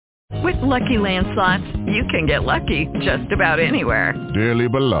With Lucky Land Slots, you can get lucky just about anywhere. Dearly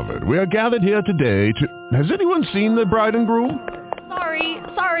beloved, we are gathered here today to... Has anyone seen the bride and groom?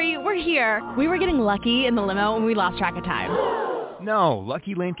 Sorry, we're here. We were getting lucky in the limo and we lost track of time. No,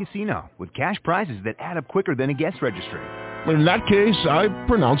 Lucky Land Casino, with cash prizes that add up quicker than a guest registry. In that case, I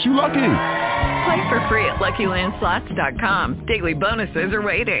pronounce you lucky. Play for free at LuckyLandSlots.com. Daily bonuses are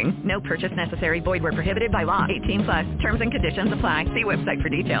waiting. No purchase necessary. Void where prohibited by law. 18+. Terms and conditions apply. See website for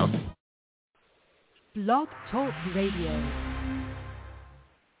details. Blog Talk Radio.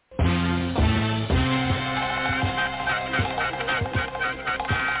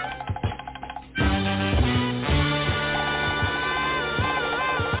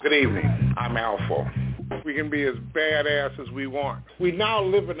 Good evening. I'm Alpha. We can be as badass as we want. We now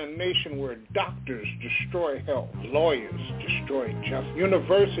live in a nation where doctors destroy health, lawyers destroy justice,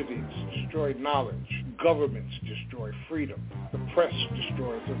 universities destroy knowledge, governments destroy freedom, the press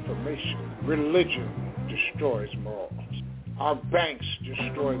destroys information, religion destroys morals. Our banks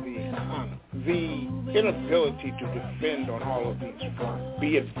destroy the economy. The inability to defend on all of these fronts,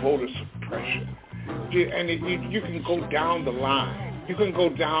 be it voter suppression. And you can go down the line. You can go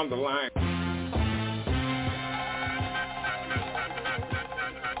down the line.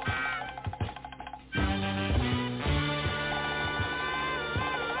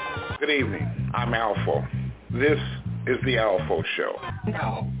 Good evening. I'm Alpha. This is the Alpha Show.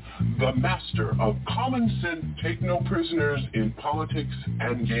 Now, the master of common sense, take no prisoners in politics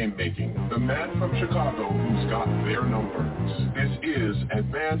and game making. The man from Chicago who's got their numbers. This is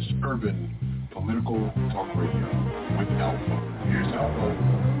Advanced Urban Political Talk Radio with Alpha. Here's Alpha.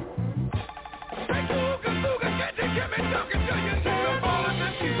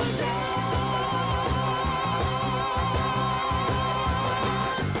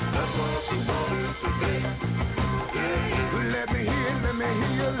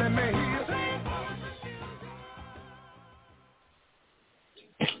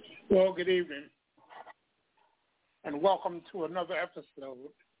 Well, good evening, and welcome to another episode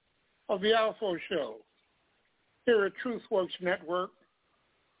of the Alpha Show, here at TruthWorks Network,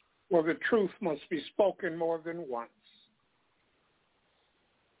 where the truth must be spoken more than once.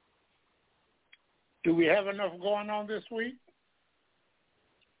 Do we have enough going on this week?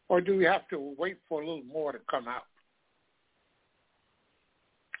 Or do we have to wait for a little more to come out?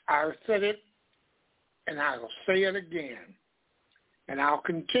 I said it, and I'll say it again, and I'll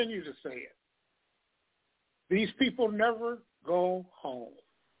continue to say it. These people never go home.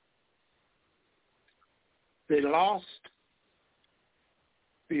 They lost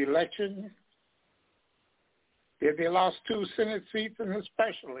the election. They lost 2 Senate seats in a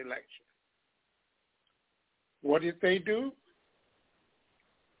special election. What did they do?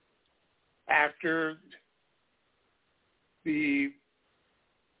 After the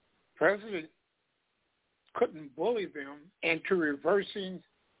president couldn't bully them into reversing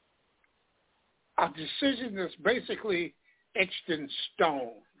a decision that's basically etched in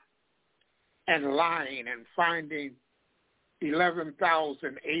stone and lying and finding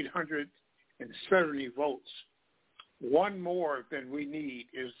 11,870 votes. One more than we need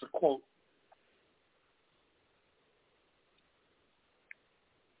is the quote.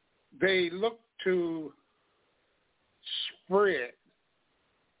 They look to spread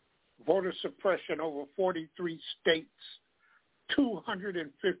voter suppression over 43 states,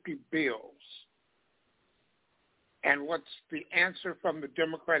 250 bills. And what's the answer from the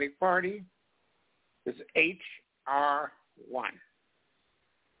Democratic Party? Is H.R. 1,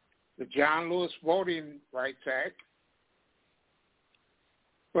 the John Lewis Voting Rights Act.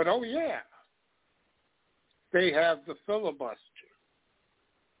 But, oh, yeah, they have the filibuster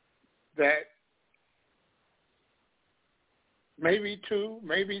that maybe 2,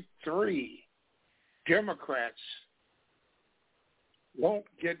 maybe 3 Democrats won't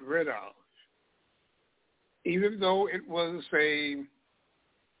get rid of, even though it was a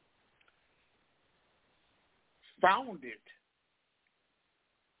founded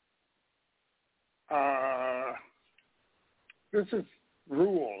this is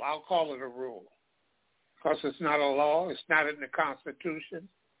rule. I'll call it a rule because it's not a law. It's not in the Constitution.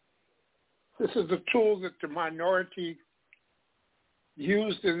 This is a tool that the minority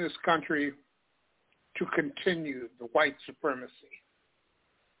used in this country to continue the white supremacy.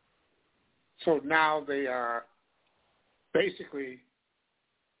 So now they are basically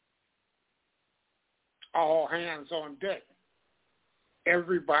all hands on deck,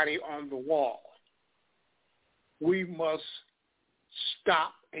 everybody on the wall. We must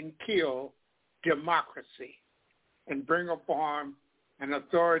stop and kill democracy and bring upon an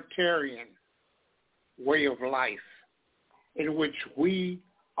authoritarian way of life in which we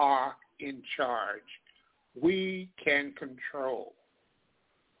are in charge. We can control.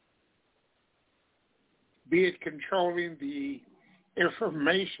 Be it controlling the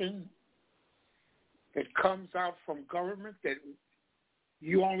information that comes out from government that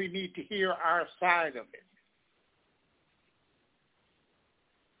you only need to hear our side of it.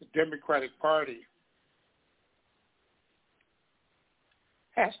 The Democratic Party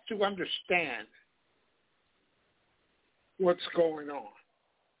has to understand what's going on.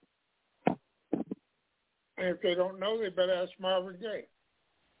 And if they don't know, they better ask Marvin Gaye.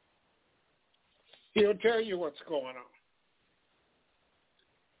 He'll tell you what's going on.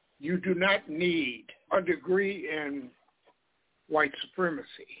 You do not need a degree in white supremacy,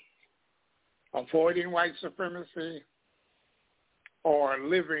 avoiding white supremacy, or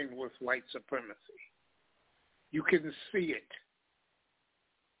living with white supremacy. You can see it.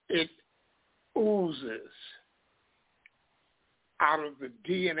 It oozes out of the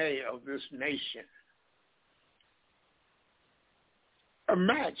DNA of this nation.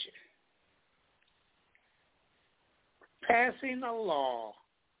 Imagine passing a law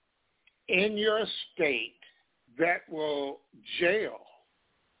in your state that will jail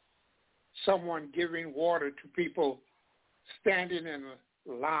someone giving water to people standing in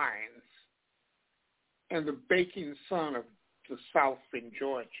lines in the baking sun of the South in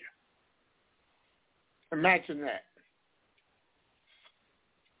Georgia. Imagine that.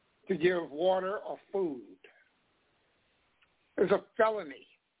 To give water or food is a felony.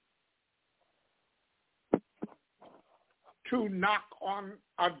 To knock on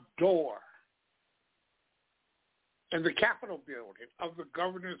a door in the Capitol building of the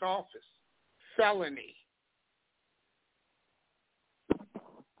governor's office, felony.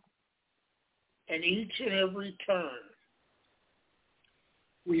 And each and every turn,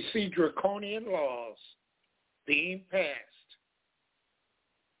 we see draconian laws being passed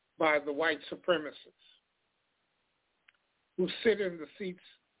by the white supremacists who sit in the seats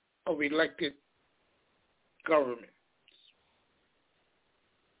of elected government.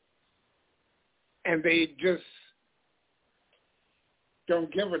 And they just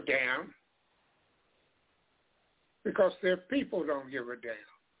don't give a damn because their people don't give a damn.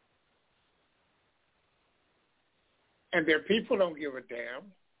 And their people don't give a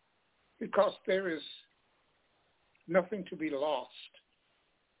damn because there is nothing to be lost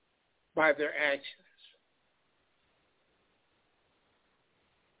by their actions.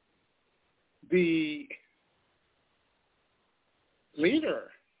 The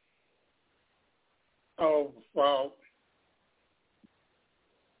leader of,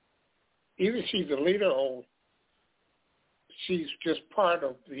 either she's a leader or she's just part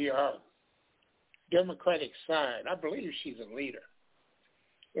of the Democratic side. I believe she's a leader,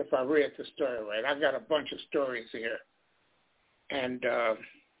 if I read the story right. I've got a bunch of stories here. And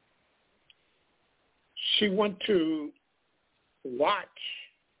she went to watch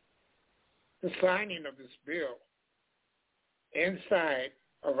the signing of this bill inside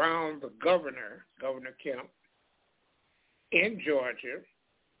around the governor, Governor Kemp, in Georgia,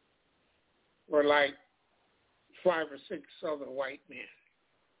 were like 5 or 6 other white men.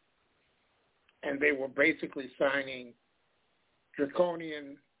 And they were basically signing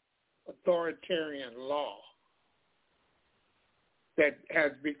draconian authoritarian law that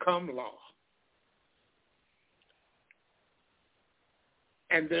has become law.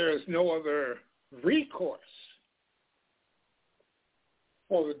 And there is no other recourse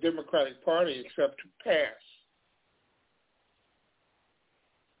for the Democratic Party except to pass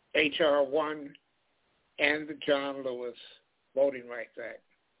H.R. 1 and the John Lewis Voting Rights Act.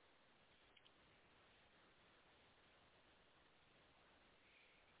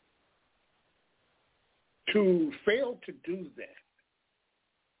 To fail to do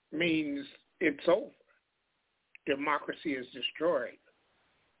that means it's over. Democracy is destroyed.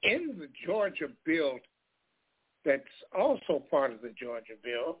 In the Georgia bill that's also part of the Georgia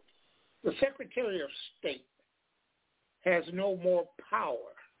bill, the Secretary of State has no more power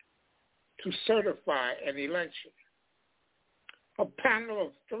to certify an election. A panel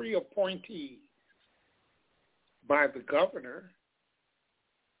of 3 appointees by the governor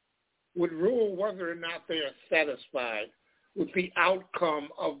would rule whether or not they are satisfied with the outcome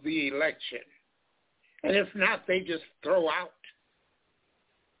of the election. And if not, they just throw out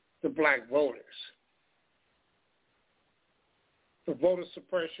the black voters. The voter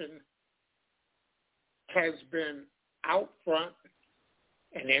suppression has been out front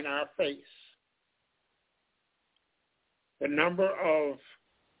and in our face. The number of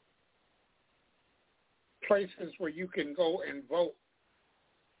places where you can go and vote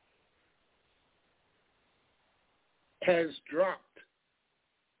has dropped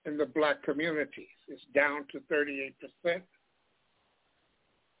in the black communities. It's down to 38%.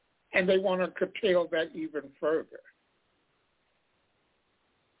 And they want to curtail that even further.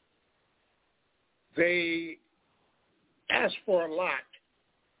 They ask for a lot,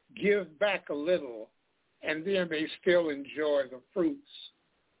 give back a little, and then they still enjoy the fruits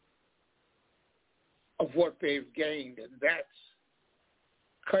of what they've gained. And that's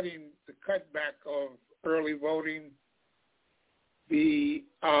the cutback of early voting, the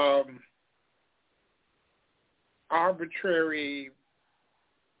arbitrary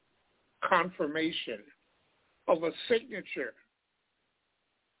confirmation of a signature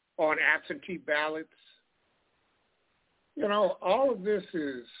on absentee ballots. You know, all of this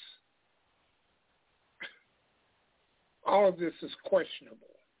is questionable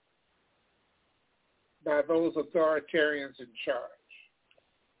by those authoritarians in charge.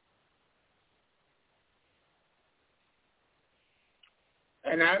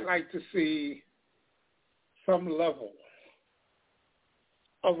 And I'd like to see some level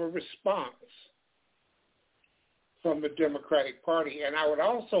of a response from the Democratic Party. And I would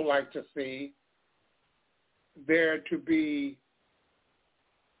also like to see there to be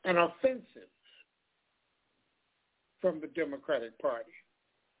an offensive from the Democratic Party.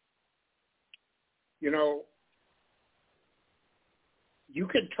 You know, you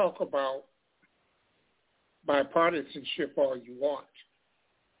can talk about bipartisanship all you want,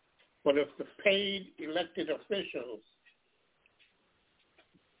 but if the paid elected officials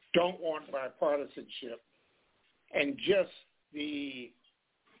don't want bipartisanship and just the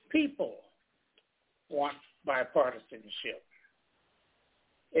people want bipartisanship,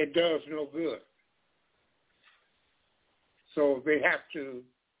 it does no good. So they have to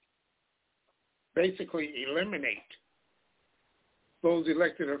basically eliminate those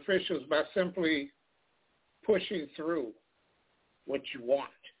elected officials by simply pushing through what you want.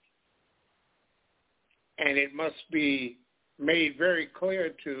 And it must be made very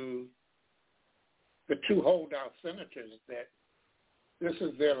clear to the two holdout senators that this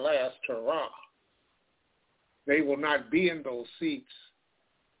is their last hurrah. They will not be in those seats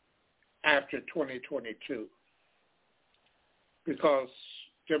after 2022 because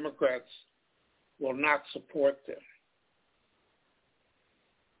Democrats will not support them.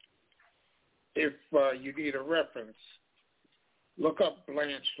 If you need a reference, look up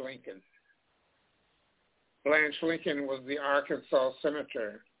Blanche Lincoln. Blanche Lincoln was the Arkansas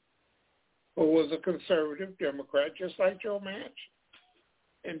senator who was a conservative Democrat, just like Joe Manchin.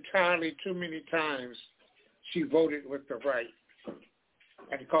 Entirely too many times she voted with the right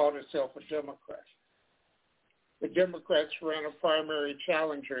and called herself a Democrat. The Democrats ran a primary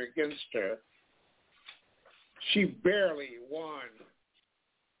challenger against her. She barely won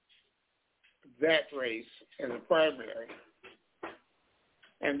that race in the primary.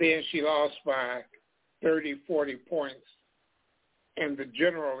 And then she lost by 30, 40 points in the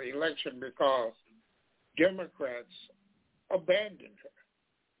general election because Democrats abandoned her.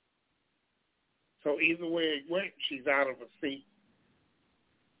 So either way it went, she's out of a seat.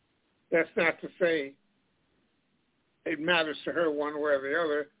 That's not to say it matters to her one way or the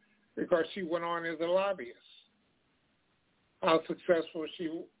other because she went on as a lobbyist. How successful she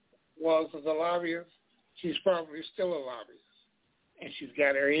was as a lobbyist, she's probably still a lobbyist. And she's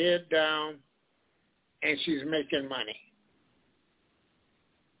got her head down and she's making money.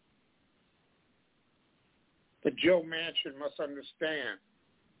 But Joe Manchin must understand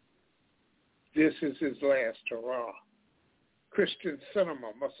this is his last hurrah. Kristen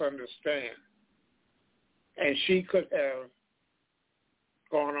Sinema must understand. And she could have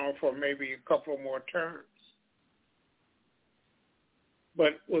gone on for maybe a couple more terms.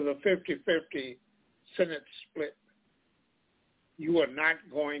 But with a 50-50 Senate split, you are not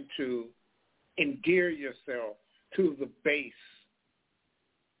going to endear yourself to the base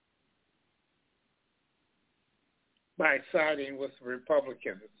by siding with the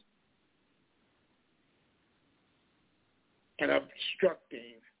Republicans and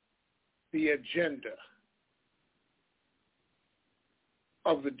obstructing the agenda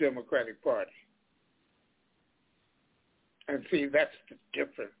of the Democratic Party. And see, that's the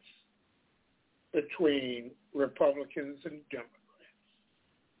difference between Republicans and Democrats.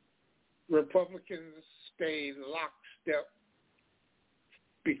 Republicans stay lockstep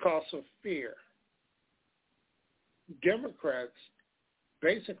because of fear. Democrats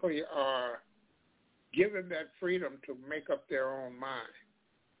basically are given that freedom to make up their own mind.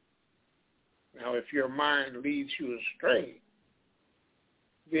 Now, if your mind leads you astray,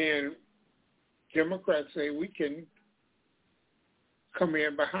 then Democrats say we can come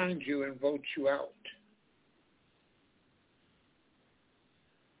in behind you and vote you out.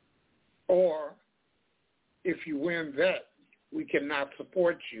 Or if you win that, we cannot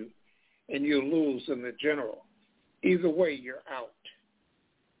support you and you lose in the general. Either way, you're out.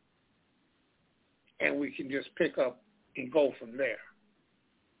 And we can just pick up and go from there.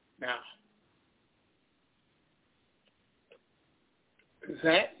 Now,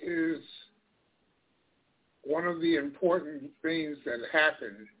 that is one of the important things that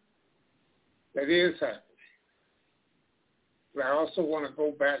happened, that is happening. But I also want to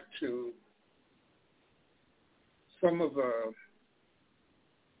go back to some of the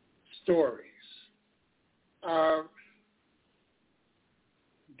stories.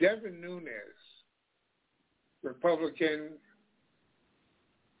 Devin Nunes, Republican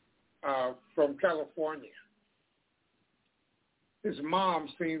from California. His mom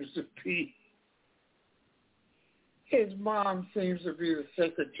seems to be the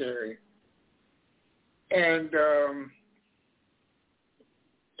secretary. And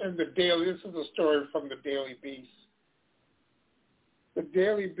the Daily, this is a story from the Daily Beast. The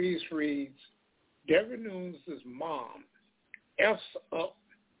Daily Beast reads, Devin Nunes' mom F's up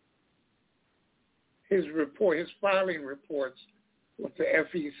his filing reports with the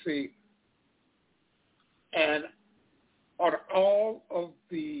FEC. And on all of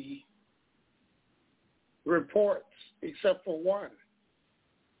the reports, except for one,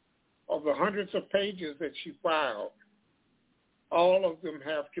 of the hundreds of pages that she filed, all of them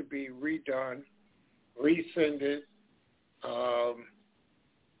have to be redone, rescinded.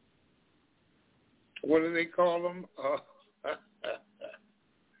 What do they call them?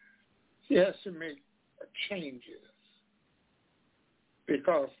 She has to make changes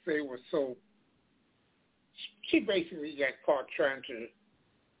because they were so. She basically got caught trying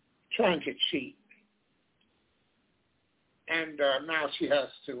to cheat, and now she has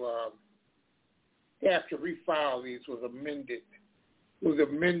to. They have to refile these with amended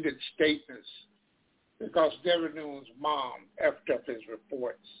statements because Devin Nunes' mom effed up his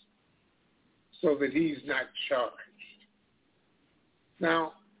reports so that he's not charged.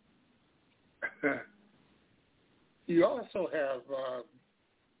 Now, you also have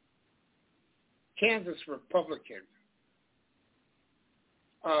Kansas Republican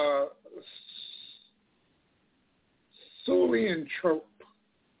Sulian Trope.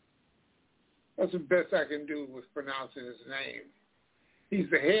 That's the best I can do with pronouncing his name. He's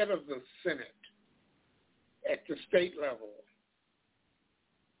the head of the Senate at the state level.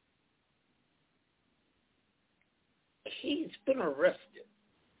 He's been arrested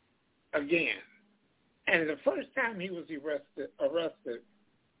again. And the first time he was arrested,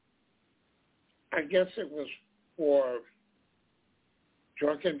 I guess it was for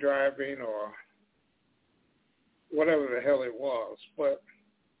drunken driving or whatever the hell it was. But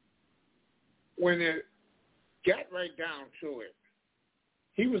when it got right down to it,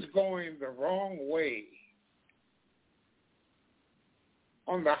 he was going the wrong way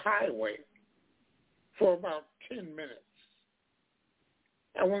on the highway for about 10 minutes.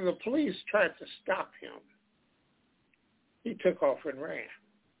 And when the police tried to stop him, he took off and ran.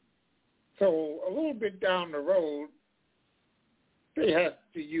 So a little bit down the road, they had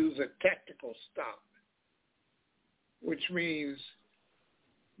to use a tactical stop, which means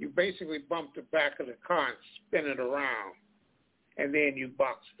you basically bump the back of the car and spin it around, and then you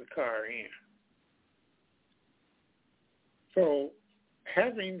box the car in. So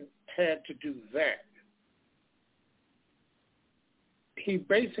having had to do that, he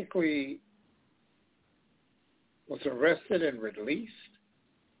basically was arrested and released,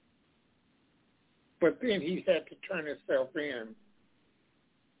 but then he had to turn himself in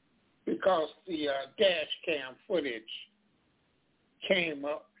because the dash cam footage came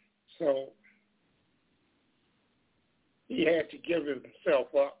up, so he had to give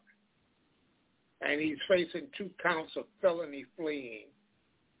himself up, and he's facing 2 counts of felony fleeing,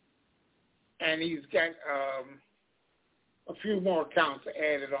 and he's got a few more counts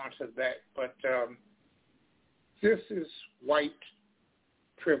added onto that, but this is white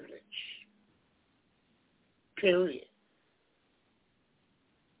privilege, period.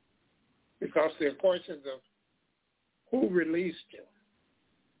 Because there are questions of who released him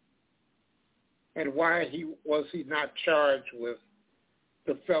and why was he not charged with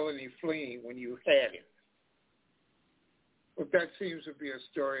the felony fleeing when you had him. But that seems to be a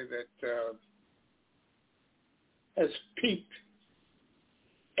story that has piqued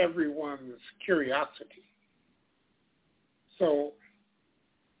everyone's curiosity. So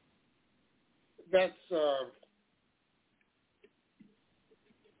that's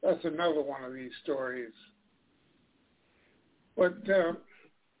another one of these stories. But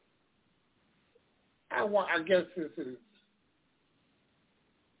I guess this is,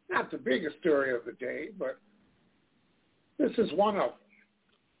 I not the biggest story of the day, but this is one of them.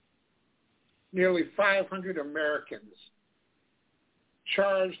 Nearly 500 Americans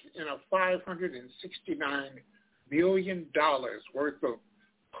charged in a $569 million worth of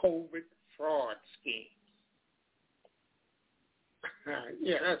COVID fraud schemes.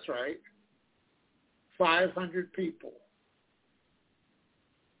 Yeah, that's right. 500 people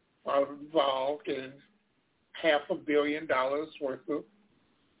are involved in $500 million worth of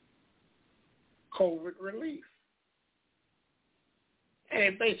COVID relief. And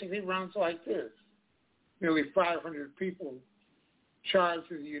it basically runs like this. Nearly 500 people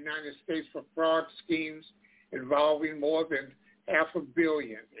charged in the United States for fraud schemes involving more than $500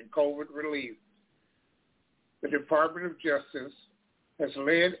 million in COVID relief. The Department of Justice has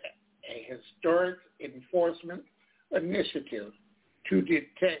led a historic enforcement initiative to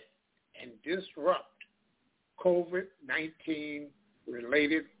detect and disrupt COVID-19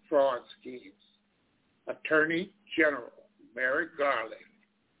 related fraud schemes. Attorney General Merrick Garland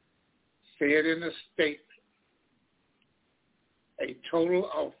said in a statement, a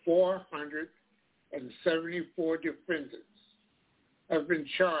total of 474 defendants have been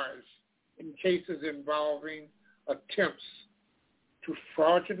charged in cases involving attempts to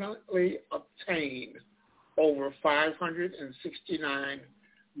fraudulently obtain over $569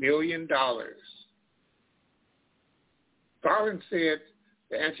 million. Garland said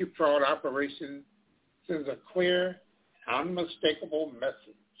the anti-fraud operation sends a clear, unmistakable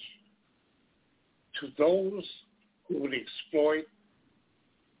message to those who would exploit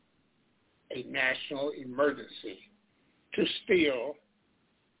a national emergency to steal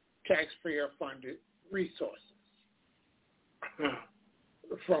taxpayer-funded resources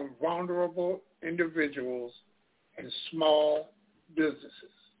from vulnerable individuals and small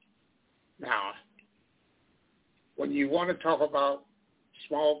businesses. Now, when you want to talk about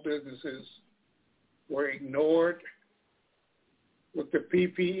small businesses were ignored with the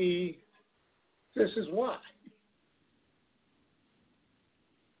PPE, this is why.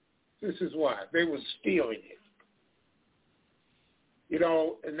 This is why. They were stealing it. You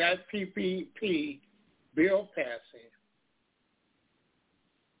know, in that PPP bill passing,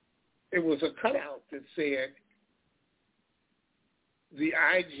 it was a cutout that said the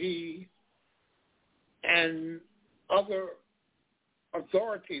IG and other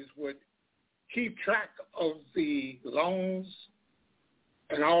authorities would keep track of the loans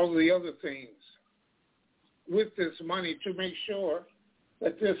and all the other things with this money to make sure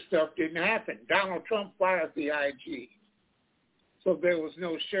that this stuff didn't happen. Donald Trump fired the IG, so there was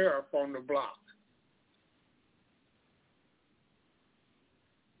no sheriff on the block.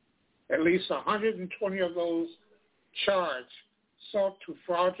 At least 120 of those charged sought to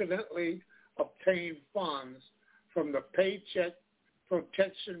fraudulently obtain funds from the Paycheck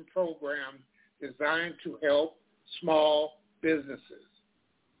Protection Program designed to help small businesses.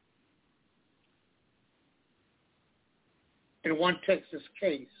 In one Texas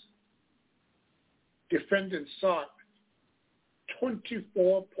case, defendants sought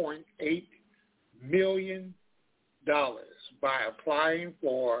 $24.8 million by applying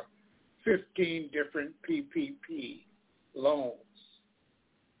for 15 different PPP loans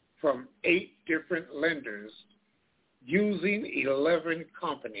from 8 different lenders using 11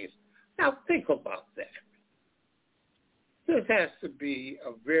 companies. Now think about that. This has to be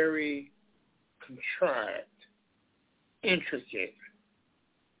a very contrived, intricate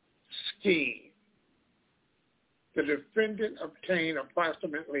scheme. The defendant obtained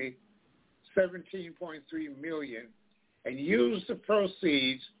approximately $17.3 million and used the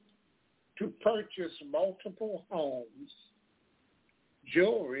proceeds to purchase multiple homes,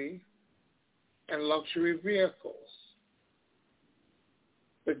 jewelry, and luxury vehicles.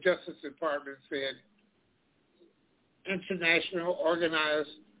 The Justice Department said international organized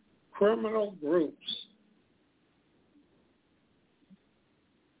criminal groups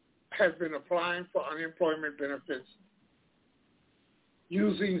have been applying for unemployment benefits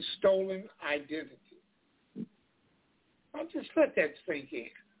using stolen identity. I'll just let that sink in.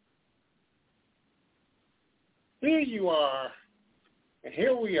 Here you are, and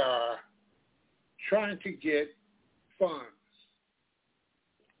here we are, trying to get funds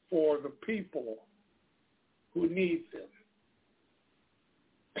for the people who need them.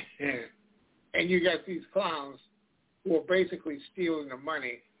 And you got these clowns who are basically stealing the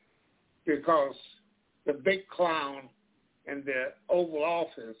money because the big clown in the Oval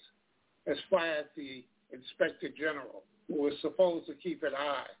Office has fired the Inspector General, who was supposed to keep an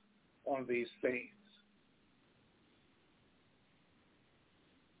eye on these things.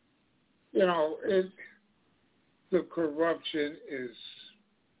 You know, the corruption is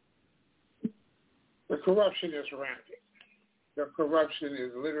corruption is rampant. The corruption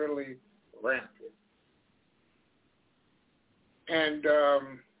is literally rampant. And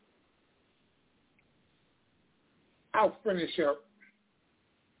I'll finish up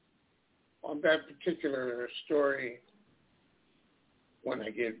on that particular story when I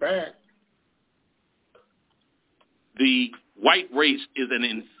get back. The white race is an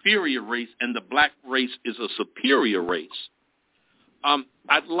inferior race and the black race is a superior race.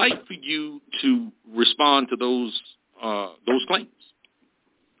 I'd like for you to respond to those claims.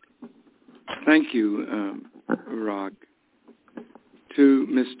 Thank you, Rock. To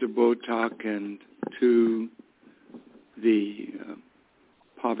Mr. Botok and to the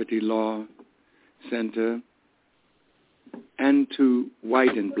Poverty Law Center and to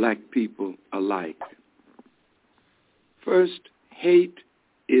white and black people alike. First, hate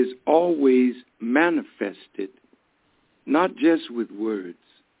is always manifested not just with words,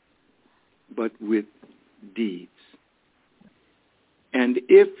 but with deeds. And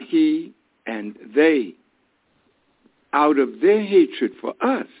if he and they, out of their hatred for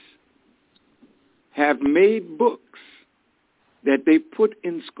us, have made books that they put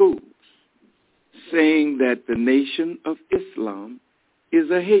in schools saying that the Nation of Islam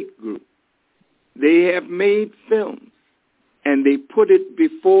is a hate group. They have made films and they put it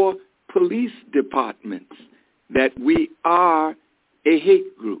before police departments that we are a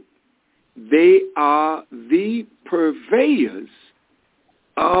hate group. They are the purveyors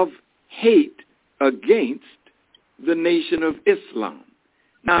of hate against the Nation of Islam.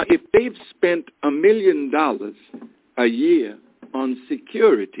 Now, if they've spent $1 million a year on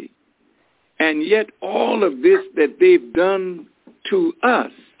security, and yet all of this that they've done to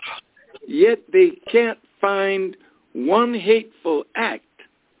us, yet they can't find one hateful act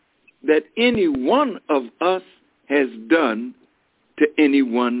that any one of us has done to any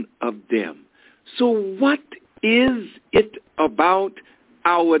one of them. So what is it about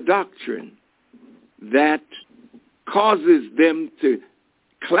our doctrine that causes them to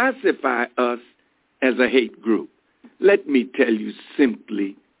classify us as a hate group? Let me tell you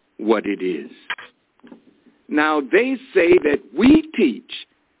simply what it is. Now, they say that we teach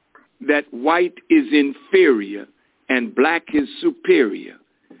that white is inferior and black is superior.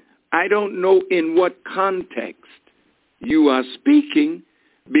 I don't know in what context you are speaking,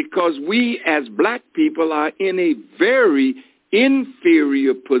 because we as black people are in a very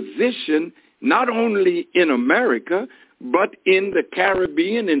inferior position, not only in America, but in the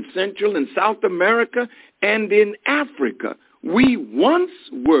Caribbean, in Central and South America, and in Africa. We once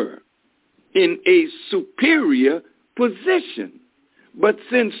were in a superior position. But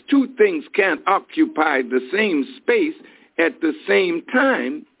since two things can't occupy the same space at the same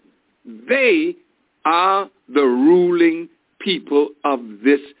time, they are the ruling people of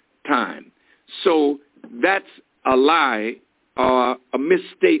this time. So that's a lie or a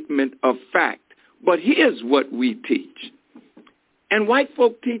misstatement of fact. But here's what we teach. And white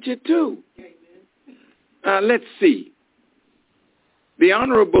folk teach it too. Let's see. The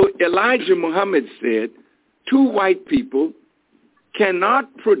Honorable Elijah Muhammad said, two white people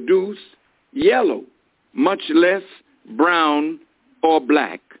cannot produce yellow, much less brown or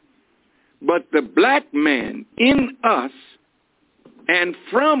black. But the black man in us and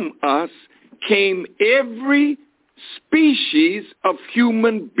from us came every species of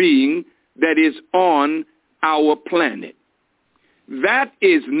human being that is on our planet. That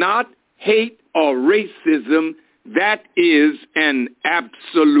is not hate or racism. That is an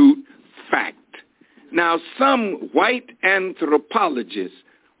absolute fact. Now, some white anthropologists,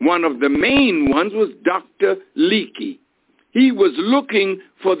 one of the main ones was Dr. Leakey. He was looking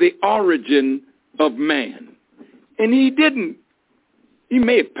for the origin of man. And he didn't. He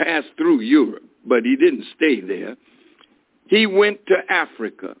may have passed through Europe, but he didn't stay there. He went to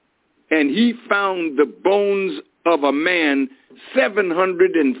Africa, and he found the bones of a man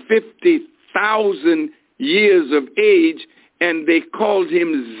 750,000 years of age, and they called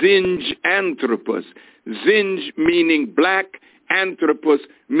him Zinjanthropus. Zinj meaning black, anthropus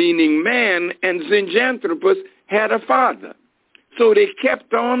meaning man, and Zinjanthropus had a father. So they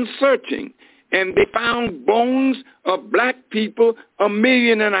kept on searching, and they found bones of black people 1.5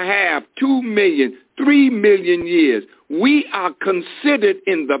 million, 2 million, 3 million years. We are considered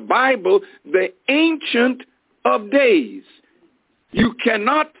in the Bible the Ancient of Days. You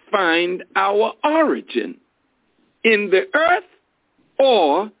cannot find our origin in the earth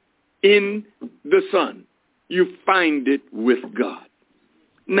or in the sun. You find it with God.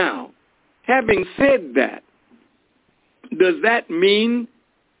 Now, having said that, does that mean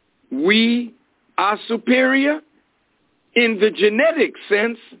we are superior? In the genetic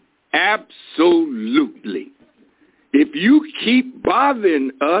sense, Absolutely. If you keep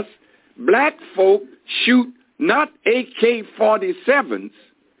bothering us, black folk shoot not AK-47s,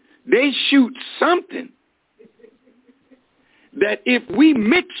 they shoot something that if we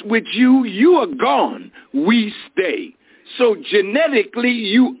mix with you, you are gone, we stay. So genetically,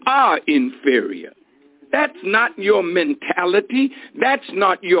 you are inferior. That's not your mentality. That's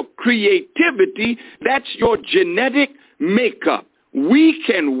not your creativity. That's your genetic makeup. We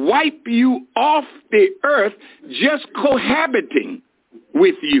can wipe you off the earth just cohabiting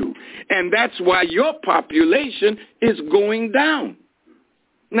with you. And that's why your population is going down.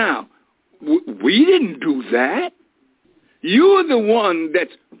 Now, we didn't do that. You're the one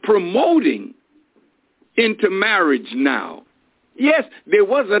that's promoting intermarriage now. Yes, there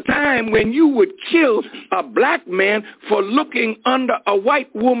was a time when you would kill a black man for looking under a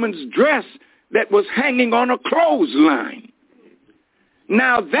white woman's dress that was hanging on a clothesline.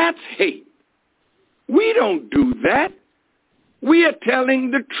 Now that's hate. We don't do that. We are telling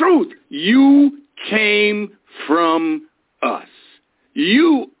the truth. You came from us.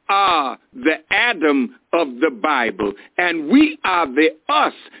 You are the Adam of the Bible, and we are the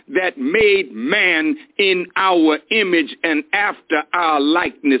us that made man in our image and after our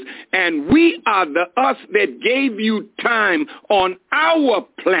likeness. And we are the us that gave you time on our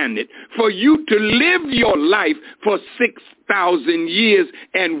planet for you to live your life for 6,000 years,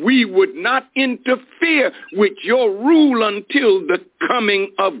 and we would not interfere with your rule until the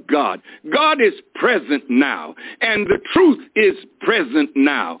coming of God. God is present now, and the truth is present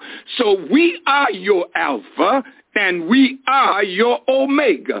now. So we are your Alpha, and we are your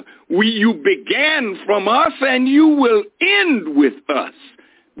Omega. You began from us, and you will end with us.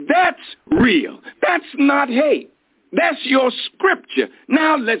 That's real. That's not hate. That's your scripture.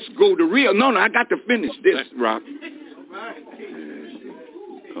 Now let's go to real. No, I got to finish this, Rock.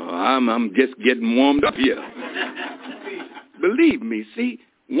 I'm just getting warmed up here. Believe me, see,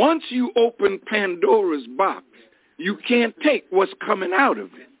 once you open Pandora's box, you can't take what's coming out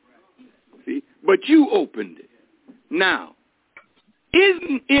of it. See, but you opened it. Now,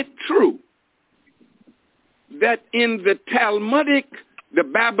 isn't it true that in the Talmudic, the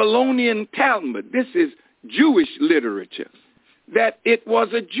Babylonian Talmud, this is Jewish literature, that it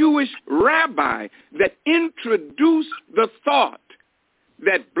was a Jewish rabbi that introduced the thought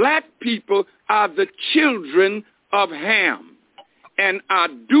that black people are the children of Ham and are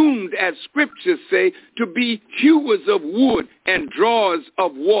doomed, as scriptures say, to be hewers of wood and drawers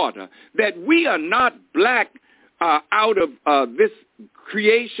of water, that we are not black out of this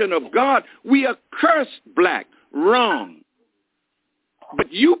creation of God. We are cursed black. Wrong.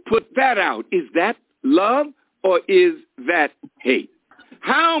 But you put that out. Is that love or is that hate?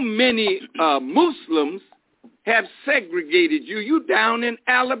 How many Muslims have segregated you? You down in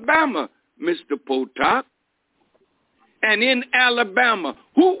Alabama, Mr. Potok. And in Alabama,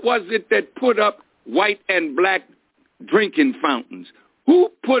 who was it that put up white and black drinking fountains? Who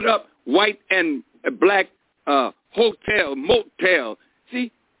put up white and black hotel, motel?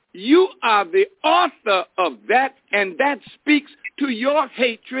 See, you are the author of that, and that speaks to your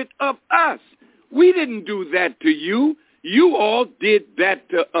hatred of us. We didn't do that to you. You all did that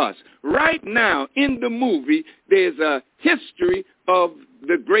to us. Right now, in the movie, there's a history of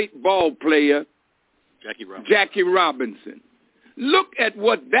the great ball player, Jackie Robinson. Look at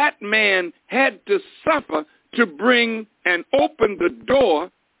what that man had to suffer to bring and open the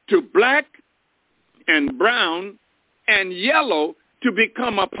door to black and brown and yellow to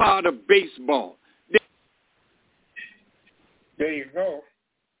become a part of baseball. There you go.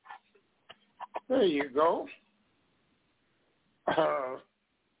 There you go. I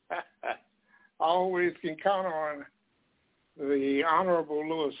always can count on the Honorable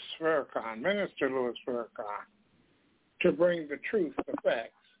Louis Farrakhan, Minister Louis Farrakhan, to bring the truth, the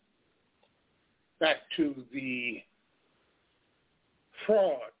facts, back to the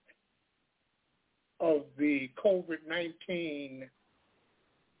fraud of the COVID-19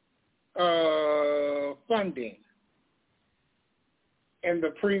 funding and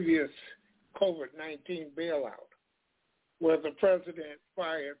the previous COVID-19 bailout, where the president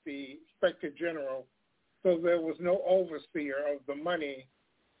fired the inspector general, so there was no overseer of the money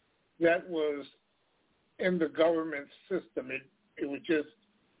that was in the government system. It was just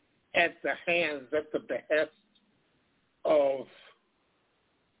at the hands, at the behest of,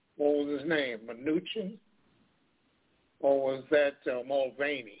 what was his name, Mnuchin? Or was that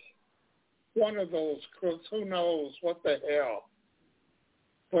Mulvaney? One of those crooks, who knows, what the hell.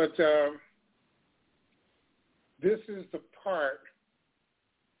 But this is the part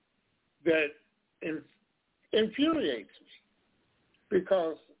that infuriates me,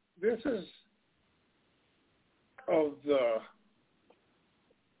 because this is of the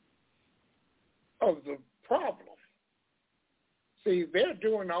problem. See, they're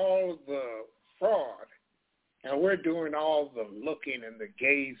doing all the fraud, and we're doing all the looking and the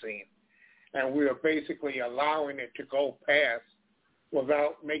gazing, and we're basically allowing it to go past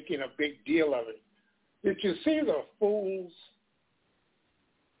without making a big deal of it. Did you see the fools?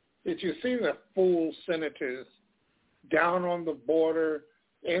 Did you see the fool senators down on the border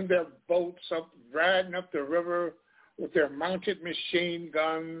in their boats riding up the river with their mounted machine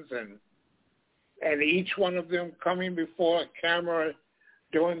guns and each one of them coming before a camera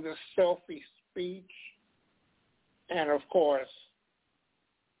doing the selfie speech? And, of course,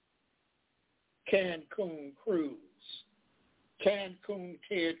 Cancun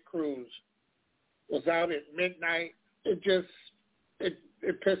Ted Cruz was out at midnight. It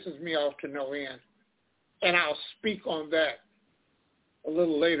pisses me off to no end. And I'll speak on that a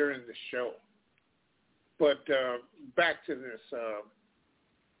little later in the show. But back to this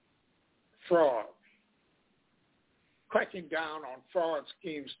fraud. Cracking down on fraud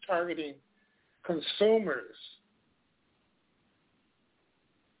schemes targeting consumers.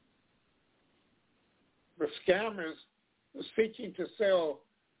 The scammers are seeking to sell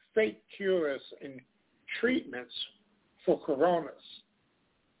fake cures and treatments for coronas.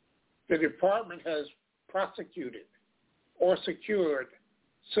 The department has prosecuted or secured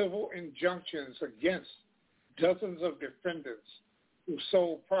civil injunctions against dozens of defendants who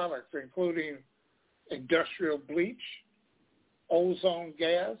sold products including industrial bleach, ozone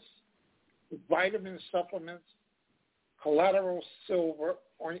gas, vitamin supplements, collateral silver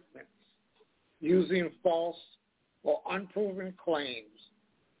ointments, using false or unproven claims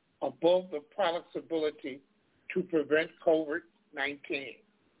above the product's ability to prevent COVID-19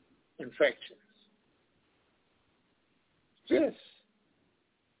 infections. This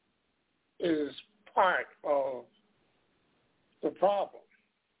is part of the problem.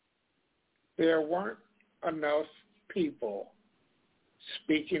 There weren't enough people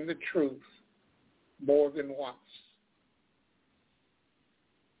speaking the truth more than once.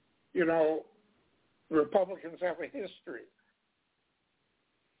 You know, Republicans have a history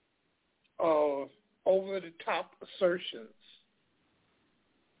of over-the-top assertions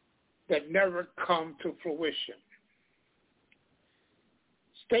that never come to fruition.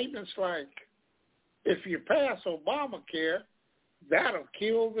 Statements like, if you pass Obamacare, that'll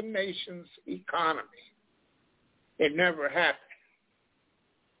kill the nation's economy. It never happened.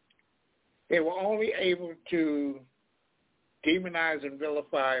 They were only able to demonize and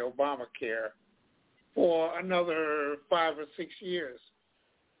vilify Obamacare for another 5 or 6 years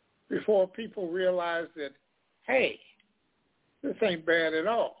before people realized that, hey, this ain't bad at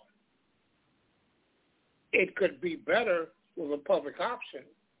all. It could be better with a public option,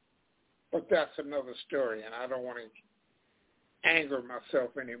 but that's another story, and I don't want to anger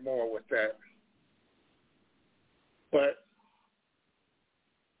myself anymore with that. But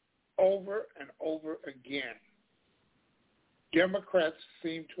over and over again, Democrats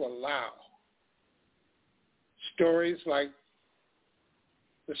seem to allow stories like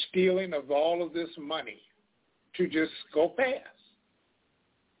the stealing of all of this money to just go past.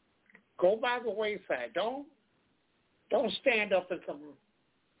 Go by the wayside. Don't stand up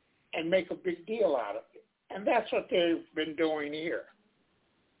and make a big deal out of it. And that's what they've been doing here.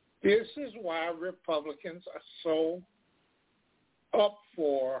 This is why Republicans are so up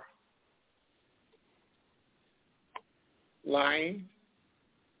for lying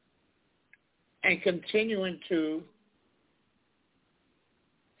and continuing to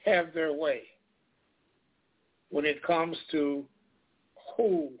have their way when it comes to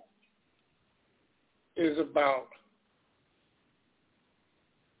who is about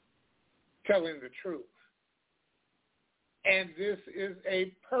telling the truth. And this is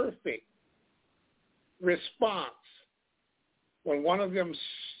a perfect response when one of them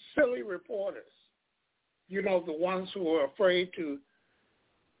silly reporters, you know, the ones who are afraid to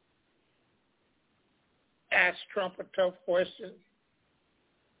ask Trump a tough question,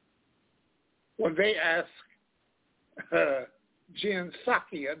 when they ask Jen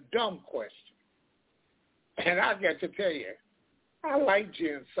Psaki a dumb question. And I got to tell you, I like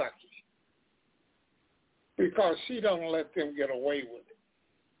Jen Psaki because she don't let them get away with it.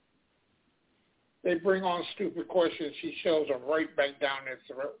 They bring on stupid questions, she shows them right back down their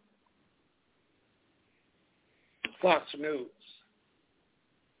throat. Fox News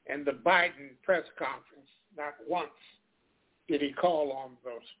and the Biden press conference, not once did he call on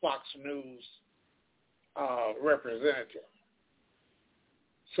those Fox News representative.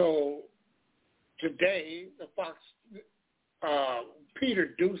 So today, the Fox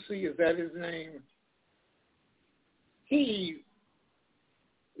Peter Ducey, is that his name? He,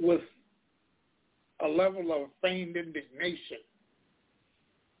 with a level of feigned indignation,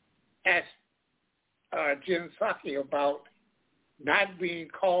 asked Jen Psaki about not being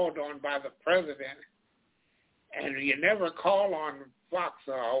called on by the president, and you never call on Fox.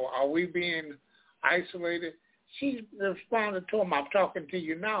 Are we being isolated? She responded to him, I'm talking to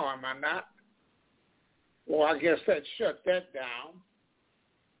you now, am I not? Well, I guess that shut that down.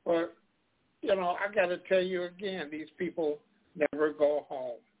 But, you know, I got to tell you again, these people never go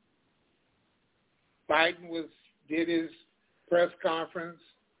home. Biden did his press conference,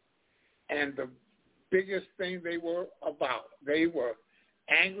 and the biggest thing they were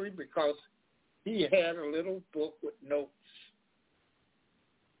angry because he had a little book with notes.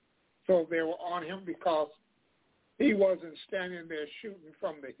 So they were on him because he wasn't standing there shooting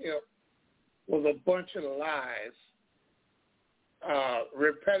from the hip with a bunch of lies,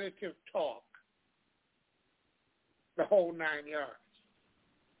 repetitive talk, the whole 9 yards.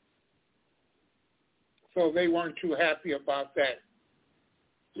 So they weren't too happy about that.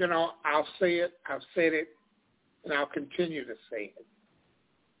 You know, I'll say it, I've said it, and I'll continue to say it.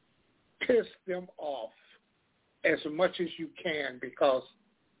 Piss them off as much as you can, because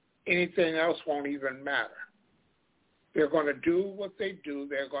anything else won't even matter. They're going to do what they do.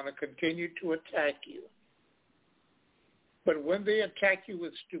 They're going to continue to attack you. But when they attack you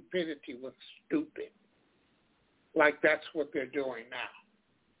with stupidity, with stupid, like that's what they're doing now.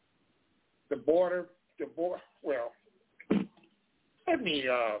 Well, let me,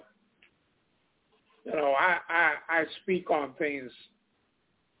 I speak on things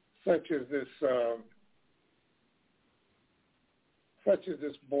such as this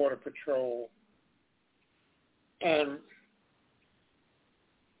Border Patrol, and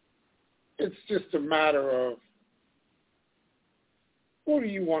it's just a matter of, who do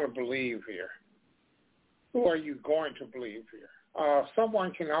you want to believe here? Who are you going to believe here?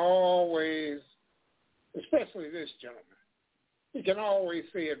 Someone can always, especially this gentleman, he can always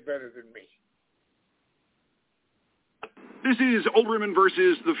say it better than me. This is Olbermann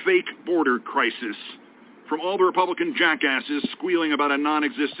versus the fake border crisis. From all the Republican jackasses squealing about a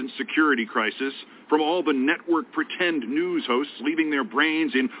non-existent security crisis, from all the network pretend news hosts leaving their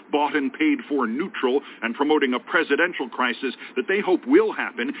brains in bought and paid for neutral and promoting a presidential crisis that they hope will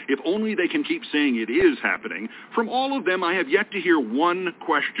happen if only they can keep saying it is happening, from all of them I have yet to hear one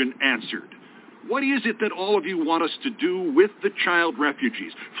question answered. What is it that all of you want us to do with the child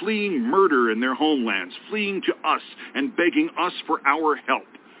refugees, fleeing murder in their homelands, fleeing to us and begging us for our help?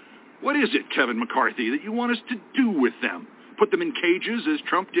 What is it, Kevin McCarthy, that you want us to do with them? Put them in cages, as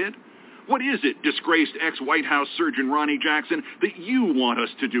Trump did? What is it, disgraced ex-White House surgeon Ronnie Jackson, that you want us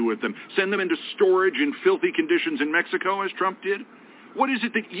to do with them? Send them into storage in filthy conditions in Mexico, as Trump did? What is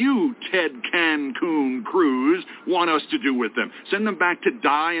it that you, Ted Cancun Cruz, want us to do with them? Send them back to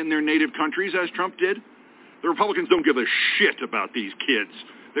die in their native countries, as Trump did? The Republicans don't give a shit about these kids.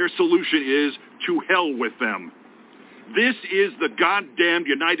 Their solution is to hell with them. This is the goddamned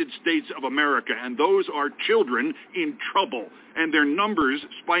United States of America, and those are children in trouble. And their numbers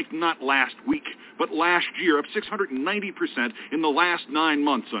spiked not last week, but last year, up 690% in the last 9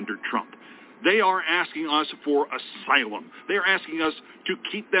 months under Trump. They are asking us for asylum. They are asking us to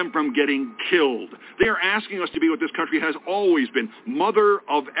keep them from getting killed. They are asking us to be what this country has always been, mother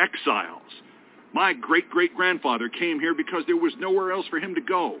of exiles. My great-great-grandfather came here because there was nowhere else for him to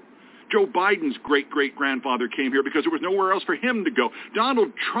go. Joe Biden's great-great-grandfather came here because there was nowhere else for him to go.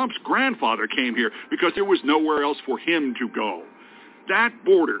 Donald Trump's grandfather came here because there was nowhere else for him to go. That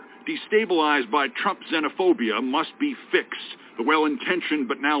border, destabilized by Trump xenophobia, must be fixed. The well-intentioned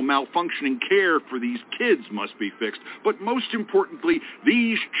but now malfunctioning care for these kids must be fixed. But most importantly,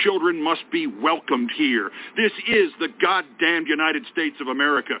 these children must be welcomed here. This is the goddamned United States of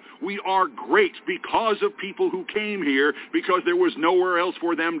America. We are great because of people who came here because there was nowhere else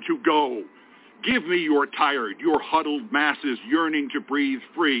for them to go. Give me your tired, your huddled masses yearning to breathe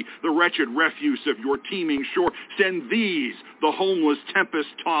free, the wretched refuse of your teeming shore. Send these, the homeless tempest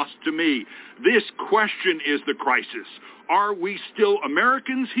tossed to me. This question is the crisis. Are we still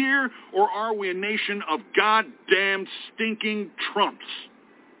Americans here, or are we a nation of goddamn stinking Trumps?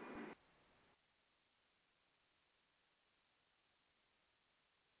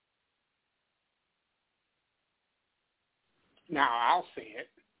 Now, I'll say it.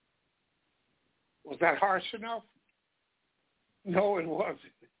 Was that harsh enough? No, it wasn't.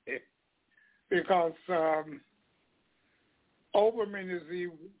 Because Olbermann is the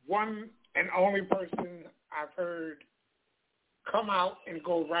one and only person I've heard come out and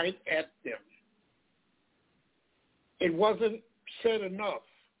go right at them. It wasn't said enough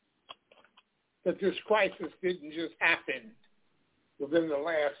that this crisis didn't just happen within the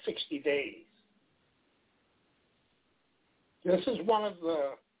last 60 days. This is one of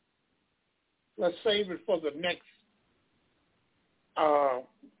the, let's save it for the next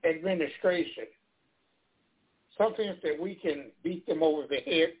administration, something that we can beat them over the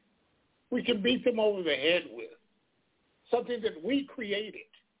head. We can beat them over the head with something that we created.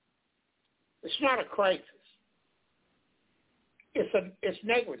 It's not a crisis. It's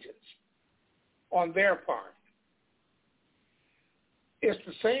negligence on their part. It's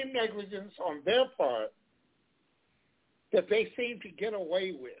the same negligence on their part that they seem to get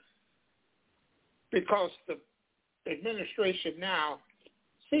away with, because the administration now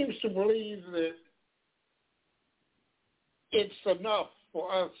seems to believe that it's enough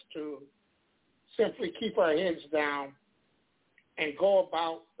for us to simply keep our heads down and go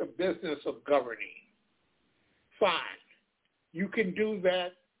about the business of governing. Fine. You can do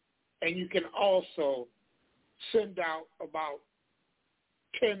that, and you can also send out about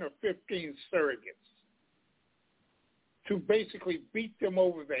 10 or 15 surrogates to basically beat them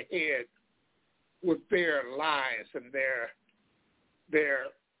over the head with their lies and their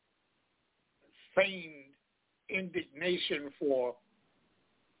feigned indignation for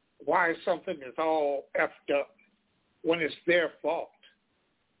why something is all effed up when it's their fault.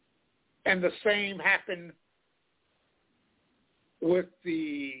 And the same happened with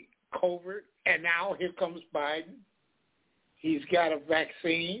the COVID, and now here comes Biden. He's got a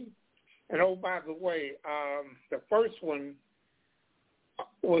vaccine. And oh, by the way, the first one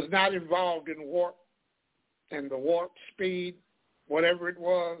was not involved in the warp speed, whatever it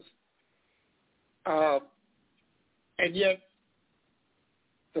was. And yet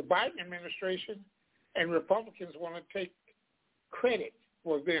the Biden administration and Republicans want to take credit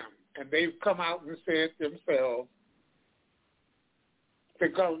for them. And they've come out and said themselves the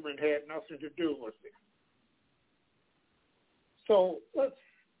government had nothing to do with it. So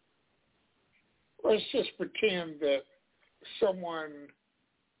let's just pretend that someone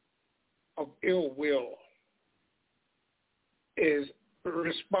of ill will is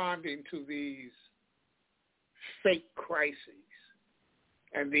responding to these fake crises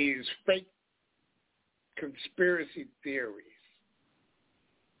and these fake conspiracy theories.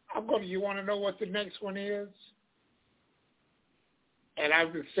 You want to know what the next one is? And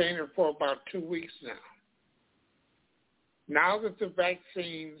I've been saying it for about 2 weeks now. Now that the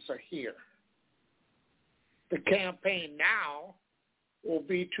vaccines are here, the campaign now will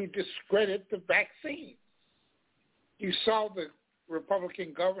be to discredit the vaccines. You saw the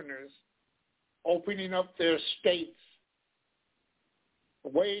Republican governors opening up their states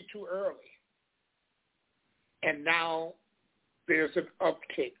way too early. And now there's an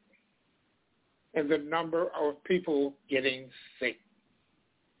uptick in the number of people getting sick.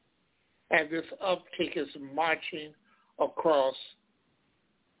 And this uptick is marching across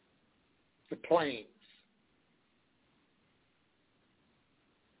the plains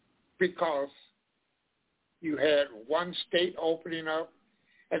because you had one state opening up,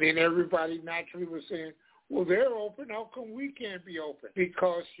 and then everybody naturally was saying, well, they're open, how come we can't be open?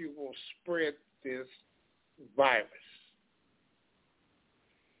 Because you will spread this virus.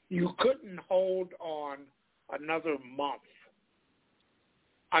 You couldn't hold on another month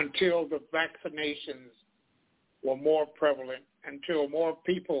until the vaccinations were more prevalent, until more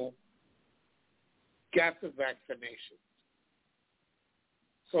people got the vaccinations.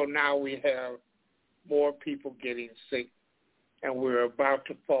 So now we have more people getting sick, and we're about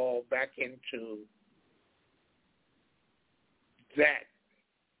to fall back into that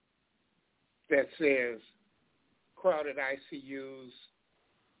says crowded ICUs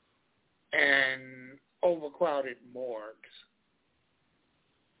and overcrowded morgues.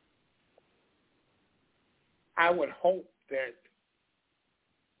 I would hope that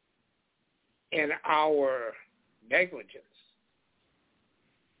in our negligence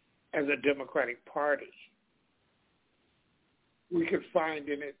as a Democratic Party, we could find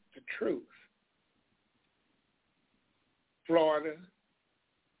in it the truth. Florida,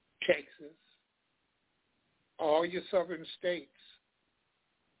 Texas, all your southern states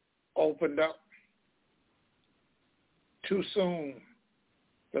opened up too soon.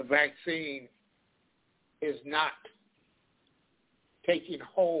 The vaccine is not taking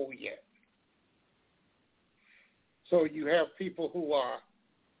hold yet. So you have people who are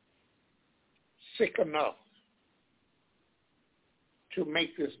sick enough to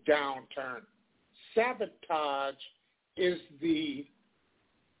make this downturn. Sabotage is the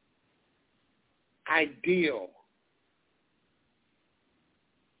ideal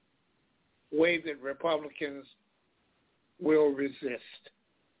way that Republicans will resist.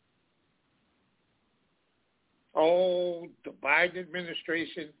 Oh, the Biden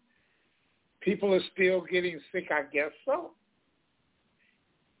administration, people are still getting sick, I guess so.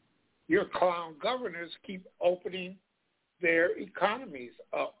 Your clown governors keep opening their economies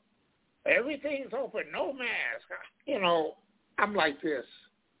up. Everything's open, no mask. You know, I'm like this.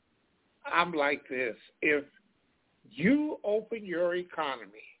 If you open your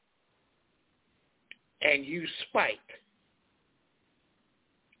economy and you spike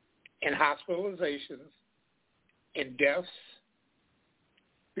in hospitalizations, in deaths,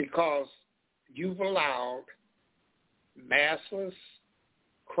 because you've allowed massless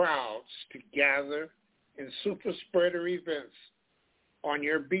crowds to gather in super spreader events on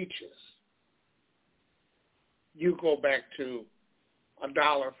your beaches, you go back to $1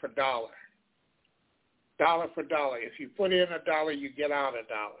 for $1. $1 for $1. If you put in $1, you get out $1,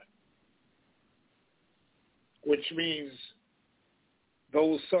 which means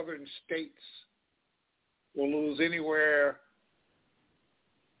those southern states will lose anywhere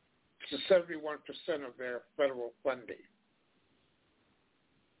to 71% of their federal funding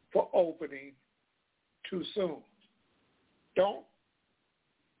for opening too soon. Don't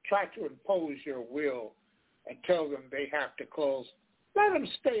try to impose your will and tell them they have to close. Let them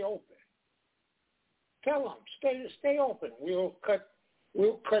stay open. Tell them, stay open. We'll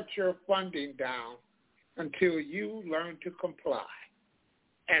cut your funding down until you learn to comply.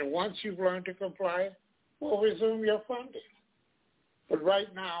 And once you've learned to comply, we'll resume your funding. But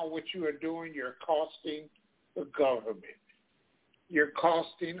right now, what you are doing, you're costing the government. You're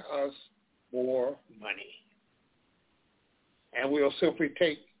costing us more money. And we'll simply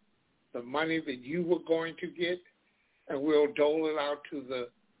take the money that you were going to get and we'll dole it out to the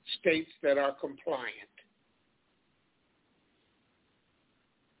states that are compliant.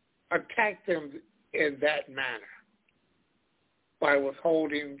 Attack them in that manner by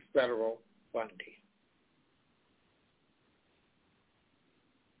withholding federal funding.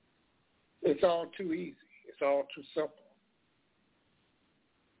 It's all too easy. It's all too simple.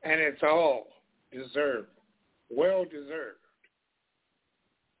 And it's all deserved, well-deserved,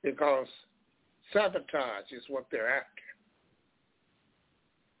 because sabotage is what they're after.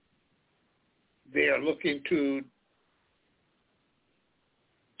 They are looking to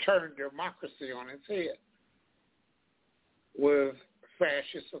turn democracy on its head with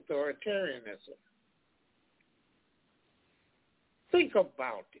fascist authoritarianism. Think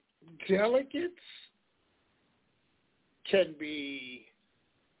about it. Delegates can be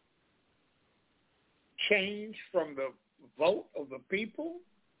changed from the vote of the people.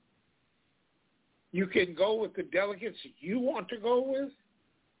 You can go with the delegates you want to go with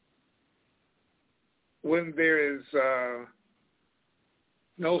when there is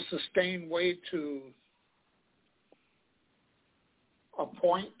no sustained way to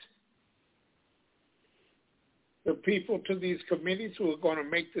appoint the people to these committees who are going to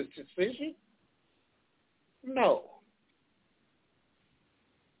make this decision? No.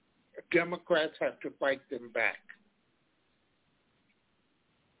 Democrats have to fight them back.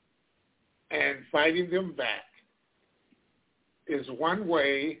 And fighting them back is one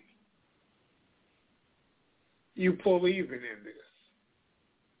way you pull even in this.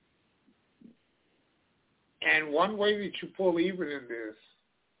 And one way that you pull even in this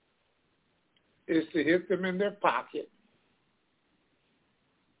is to hit them in their pocket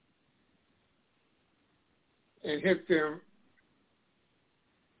and hit them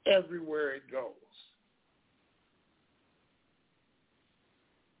everywhere it goes.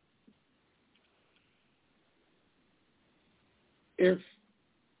 If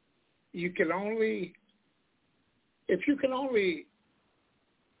you can only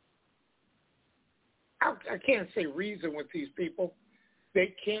I can't say reason with these people.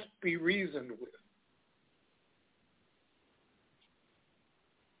 They can't be reasoned with.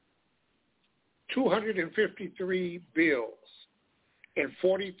 $253 bills in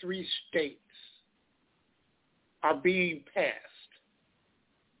 43 states are being passed.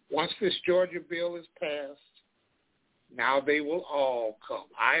 Once this Georgia bill is passed, now they will all come.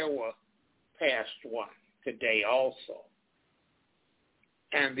 Iowa passed one today also.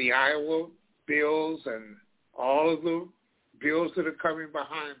 And the Iowa bills and all of the bills that are coming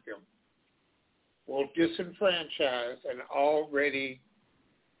behind them will disenfranchise an already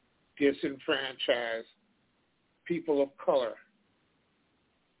disenfranchised people of color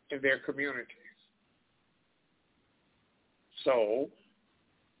in their communities. So,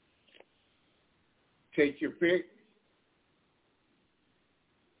 take your pick.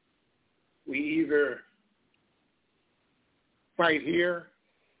 We either fight here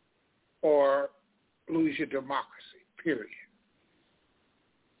or lose your democracy, period.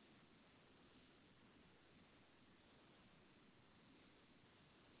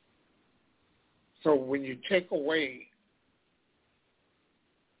 So when you take away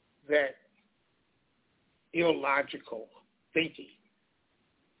that illogical thinking,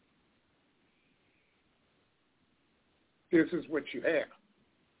 this is what you have.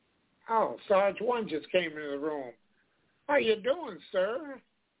 Oh, Sarge 1 just came into the room. How you doing, sir?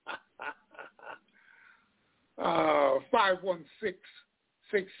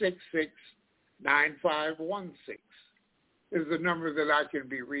 516-666-9516 is the number that I can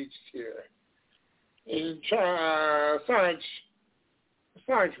be reached here. And Sarge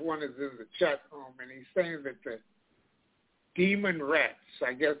 1 is in the chat room, and he's saying that the demon rats,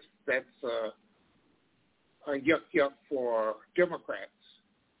 I guess that's a yuck for Democrats,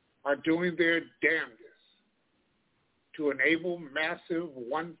 are doing their damnedest to enable massive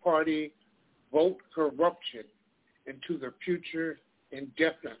one-party vote corruption into the future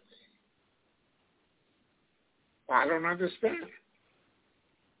indefinitely. I don't understand.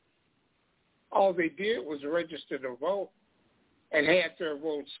 All they did was register to vote and had their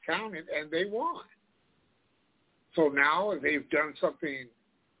votes counted, and they won. So now they've done something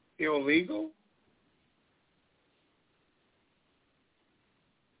illegal?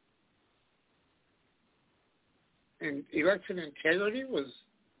 And election integrity was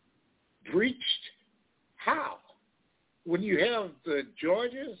breached? How? When you have the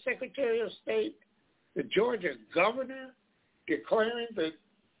Georgia Secretary of State, the Georgia governor declaring that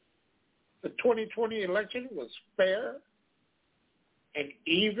the 2020 election was fair and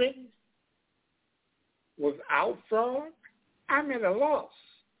even without fraud, I'm at a loss.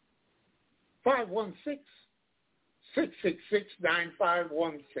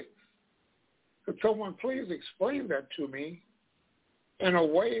 516-666-9516. Could someone please explain that to me in a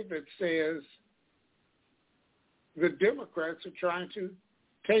way that says the Democrats are trying to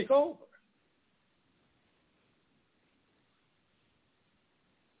take over?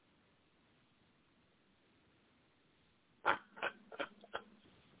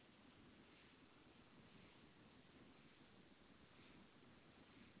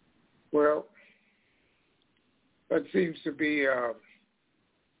 Well, that seems to be a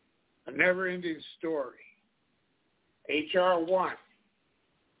never-ending story. H.R. 1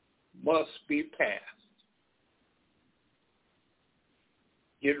 must be passed.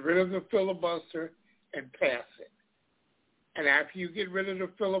 Get rid of the filibuster and pass it. And after you get rid of the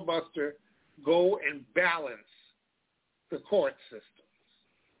filibuster, go and balance the court systems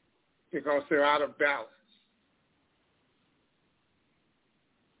because they're out of balance.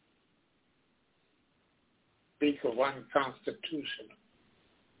 Speak of unconstitutional.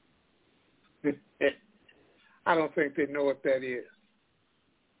 I don't think they know what that is.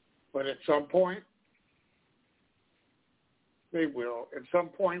 But at some point, they will. At some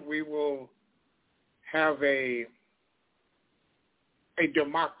point, we will have a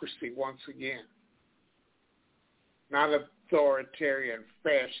democracy once again. Not an authoritarian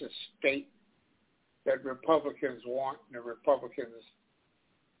fascist state that Republicans want and the Republicans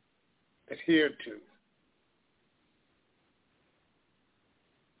adhere to.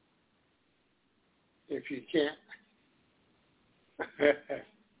 If you can't,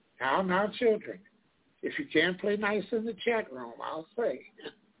 now children, if you can't play nice in the chat room, I'll say.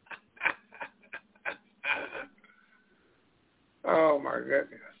 Oh my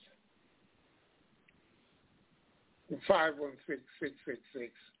goodness.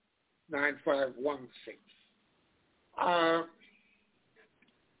 516-666-9516.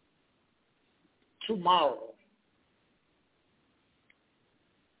 Tomorrow,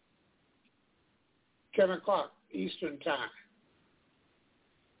 10 o'clock Eastern Time,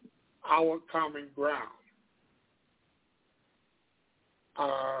 Our Common Ground.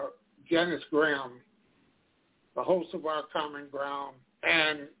 Janice Graham, the host of Our Common Ground,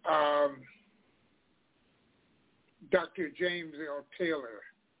 and Dr. James L. Taylor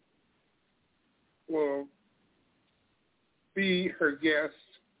will be her guest,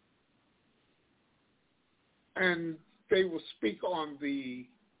 and they will speak on the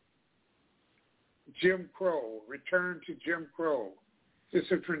Jim Crow, return to Jim Crow,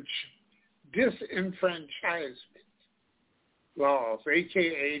 disenfranchisement laws,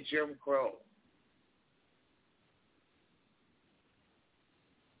 a.k.a. Jim Crow.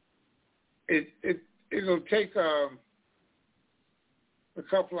 It'll take a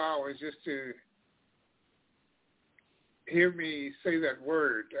couple hours just to hear me say that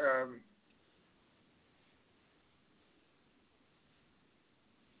word.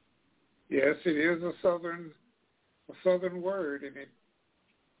 Yes, it is a southern word, and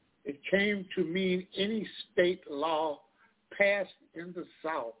It came to mean any state law passed in the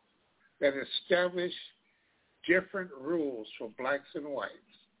South that established different rules for blacks and whites.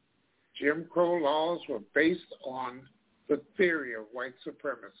 Jim Crow laws were based on the theory of white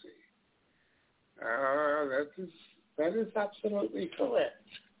supremacy. That is absolutely correct.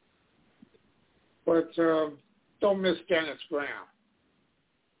 But don't miss Dennis Graham.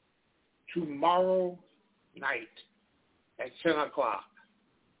 Tomorrow night at 10 o'clock,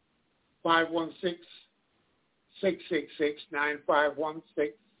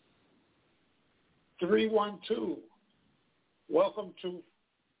 516-666-9516. (312). Welcome to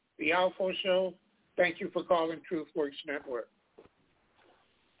the Alpha Show. Thank you for calling TruthWorks Network.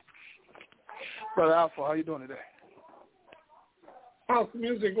 Brother Alpha, how you doing today? House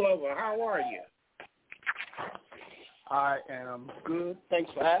Music Lover, how are you? I am good.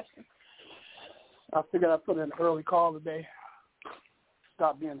 Thanks for asking. I figured I'd put in an early call today.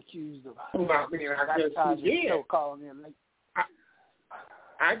 Stop being accused of advertising show calling in late.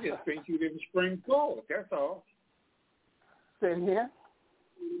 I just think you didn't spring forward, that's all. Say it here?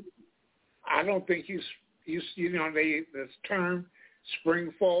 I don't think you know, this term,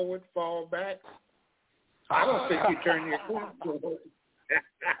 spring forward, fall back. I don't think you turn your clock forward.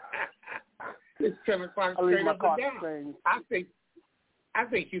 It's 10 o'clock straight up and down. I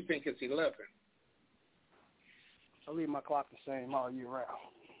think you think it's 11. I leave my clock the same all year round.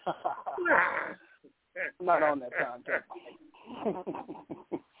 Not on that timetable.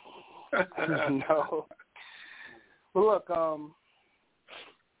 No. But look,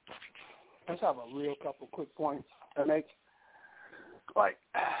 let's have a real couple quick points to make. Like,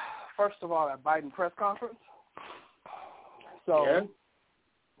 first of all, that Biden press conference. So yeah.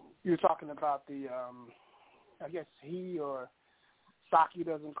 You're talking about the, I guess he or Psaki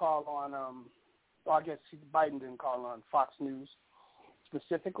doesn't call on, well, I guess Biden didn't call on Fox News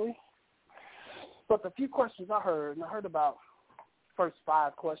specifically. But the few questions I heard, and I heard about first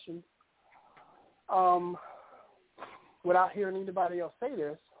 5 questions, without hearing anybody else say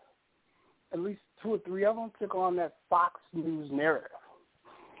this, at least 2 or 3 of them took on that Fox News narrative.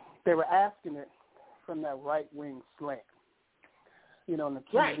 They were asking it from that right-wing slant. You know, and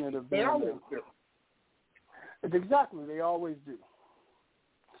accusing it of being... They always do. Exactly, they always do.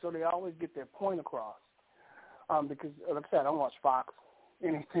 So they always get their point across. Because, like I said, I don't watch Fox,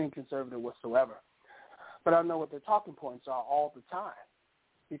 anything conservative whatsoever. But I know what their talking points are all the time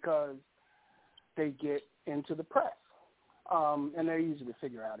because they get into the press. And they're easy to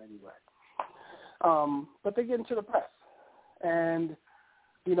figure out anyway. But they get into the press. And,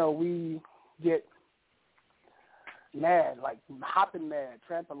 you know, we get mad, like hopping mad,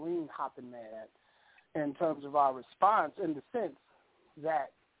 trampoline hopping mad in terms of our response in the sense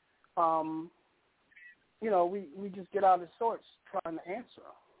that, you know, we just get out of sorts trying to answer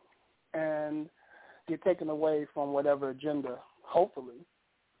them and get taken away from whatever agenda, hopefully,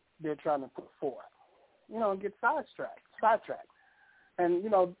 they're trying to put forth, you know, and get sidetracked. And, you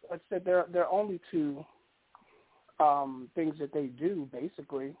know, like I said, there are only 2 things that they do,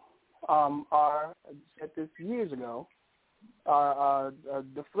 basically, are, I said this years ago, are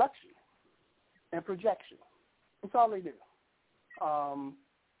deflection and projection. That's all they do.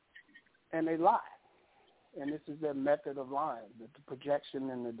 And they lie. And this is their method of lying, the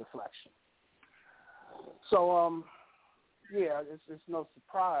projection and the deflection. So, yeah, it's no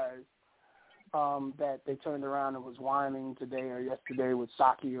surprise that they turned around and was whining today or yesterday with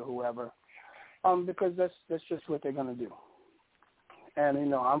Psaki or whoever, because that's just what they're going to do. And, you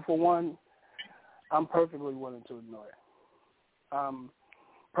know, I'm perfectly willing to ignore it. I'm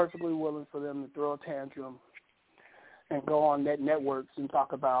perfectly willing for them to throw a tantrum and go on networks and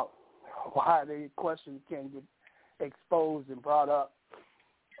talk about why their questions can't get exposed and brought up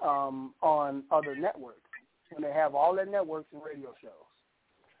on other networks. And they have all their networks and radio shows,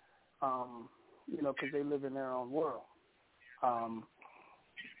 you know, because they live in their own world.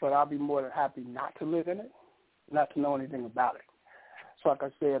 But I'll be more than happy not to live in it, not to know anything about it. So like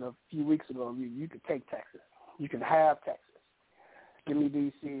I said a few weeks ago, you could take Texas. You can have Texas. Give me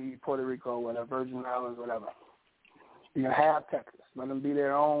D.C., Puerto Rico, whatever, Virgin Islands, whatever. You can have Texas. Let them be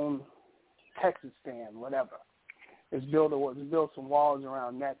their own Texas stand, whatever. Let's build some walls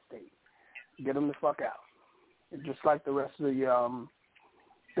around that state. Get them the fuck out. It's just like the rest of the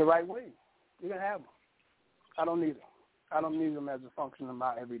right wing. You can have them. I don't need them. I don't need them as a function of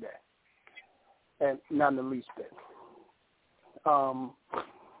my everyday. And not in the least bit.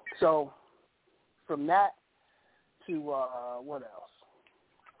 So from that to what else?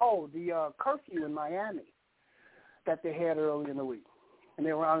 Oh, the curfew in Miami that they had early in the week. And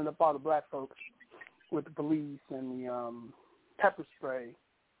they were rounding up all the black folks with the police and the pepper spray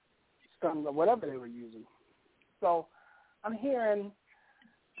system or whatever they were using. So I'm hearing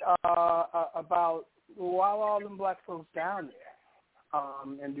about why all them black folks down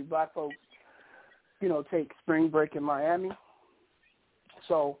there, and do black folks, take spring break in Miami?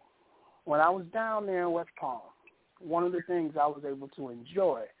 So when I was down there in West Palm, one of the things I was able to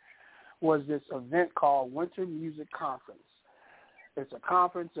enjoy was this event called Winter Music Conference. It's a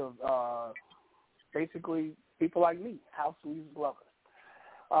conference of basically people like me, house music lovers.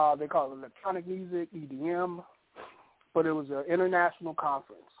 They call it electronic music, EDM, but it was an international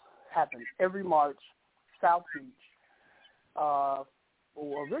conference. Happened every March, South Beach.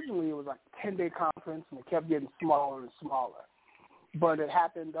 Originally it was like a 10-day conference, and it kept getting smaller and smaller. But it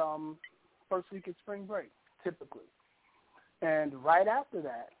happened first week of spring break, typically. And right after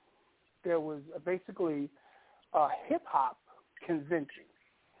that, there was basically a hip-hop convention.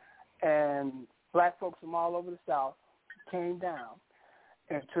 And black folks from all over the South came down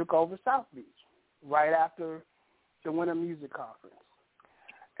and took over South Beach right after the Winter Music Conference.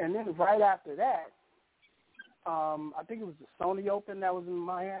 And then right after that, I think it was the Sony Open that was in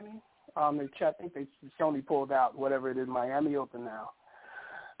Miami. I think Sony pulled out whatever it is, Miami Open now.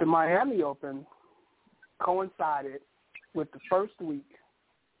 The Miami Open coincided with the first week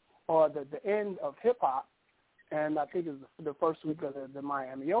or the end of hip-hop, and I think it was the first week of the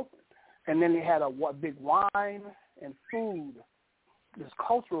Miami Open. And then they had a big wine and food, this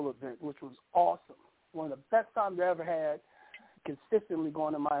cultural event, which was awesome. One of the best times I ever had consistently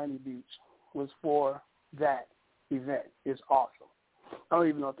going to Miami Beach was for that event. It's awesome. I don't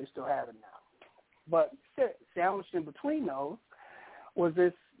even know if they still have it now. But sandwiched in between those was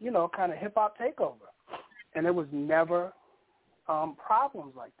this, kind of hip-hop takeover. And there was never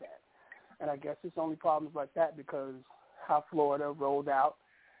problems like that. And I guess it's only problems like that because how Florida rolled out,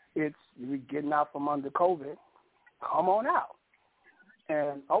 it's we getting out from under COVID, come on out.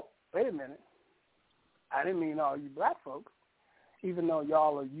 And, wait a minute. I didn't mean all you black folks, even though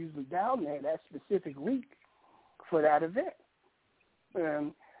y'all are usually down there that specific week for that event.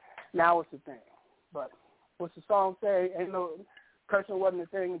 And now it's a thing. But what's the song say? Ain't no cursing wasn't a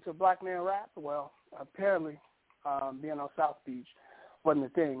thing until black man rap. Well, apparently being on South Beach wasn't a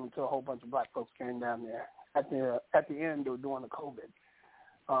thing until a whole bunch of black folks came down there at the end or during the COVID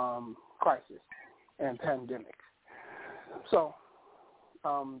crisis and pandemic. So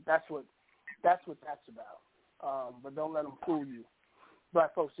that's what that's about. But don't let them fool you.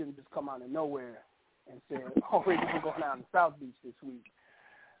 Black folks didn't just come out of nowhere and say, "Oh, we're going down to South Beach this week,"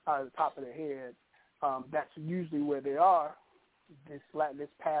 out of the top of their head. That's usually where they are this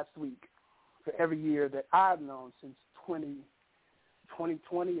past week for every year that I've known since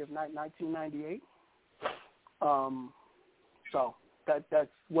 2020 of 1998. So that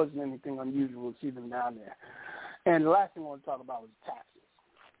wasn't anything unusual to see them down there. And the last thing I want to talk about was taxes.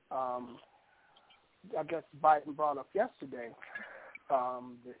 I guess Biden brought up yesterday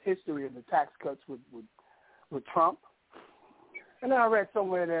the history of the tax cuts with Trump. And then I read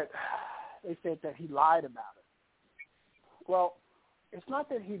somewhere that they said that he lied about it. Well, it's not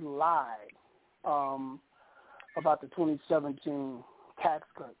that he lied about the 2017 tax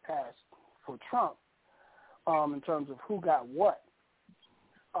cut passed for Trump in terms of who got what.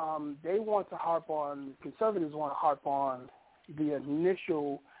 They want to harp on, conservatives want to harp on the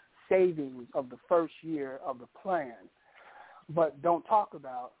initial savings of the first year of the plan, but don't talk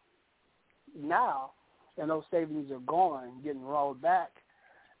about now, and those savings are gone, getting rolled back.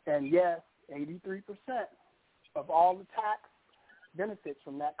 And yes, 83% of all the tax benefits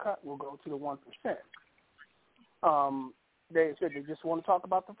from that cut will go to the 1%. They said they just want to talk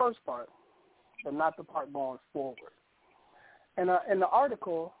about the first part, but not the part going forward. And in the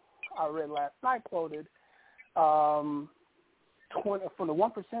article I read last night quoted, from the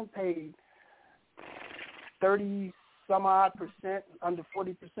 1% paid 30-some-odd%, under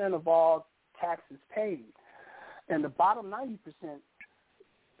 40% of all taxes paid. And the bottom 90%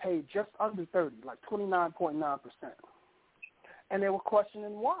 paid just under 30, like 29.9%. And they were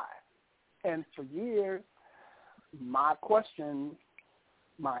questioning why. And for years, my question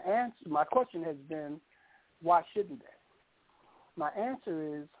has been, why shouldn't they? My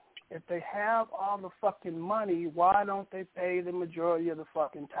answer is, if they have all the fucking money, why don't they pay the majority of the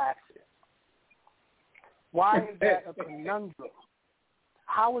fucking taxes? Why is that a conundrum?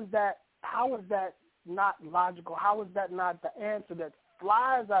 How is that not logical? How is that not the answer that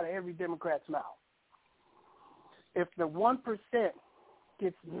flies out of every Democrat's mouth? If the 1%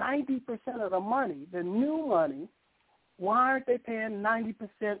 gets 90% of the money, the new money, why aren't they paying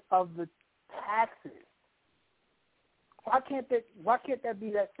 90% of the taxes? Why can't that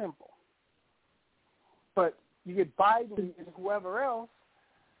be that simple? But you get Biden and whoever else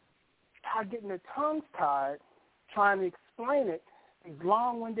start getting their tongues tied trying to explain it, these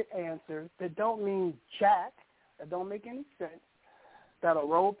long-winded answers that don't mean jack, that don't make any sense, that'll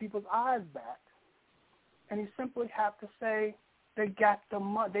roll people's eyes back. And you simply have to say, they got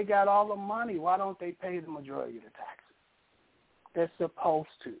all the money. Why don't they pay the majority of the taxes? They're supposed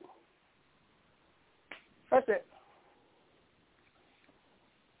to. That's it.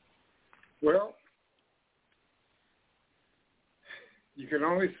 Well, you can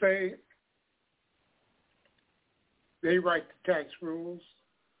only say they write the tax rules,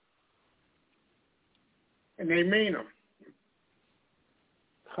 and they mean them.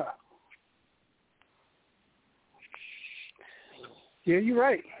 Huh. Yeah, you're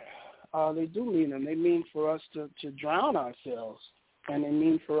right. They do mean them. They mean for us to drown ourselves, and they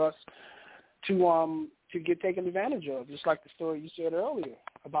mean for us to get taken advantage of, just like the story you said earlier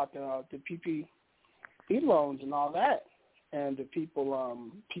about the PPP loans and all that, and the people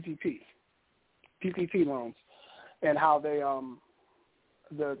PPP loans, and how they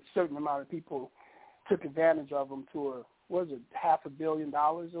the certain amount of people took advantage of them to $500 million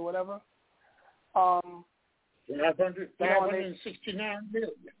or whatever. 569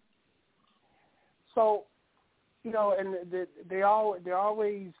 million. So, and they're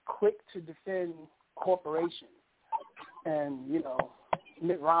always quick to defend corporations, and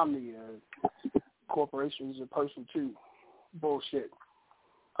Mitt Romney, corporations are person too, bullshit.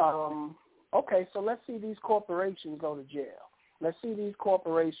 Okay, so let's see these corporations go to jail. Let's see these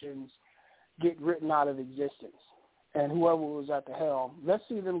corporations get written out of existence, and whoever was at the helm, let's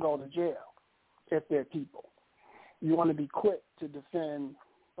see them go to jail if they're people. You want to be quick to defend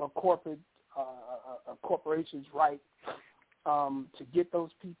a corporation's right to get those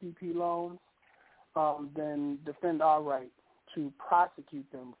PPP loans, then defend our right to prosecute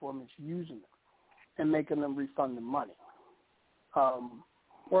them for misusing them and making them refund the money.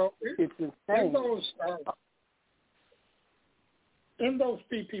 It's insane. In those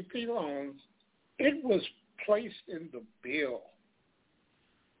PPP loans, it was placed in the bill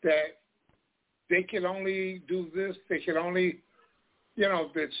that they could only do this, they could only,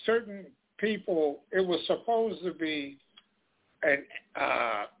 that certain people, it was supposed to be an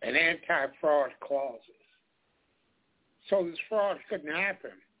anti-fraud clauses. So this fraud couldn't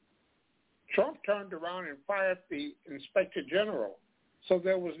happen. Trump turned around and fired the inspector general, so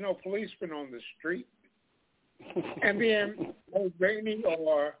there was no policeman on the street. And then Mulvaney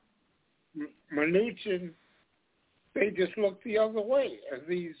or Mnuchin, they just looked the other way as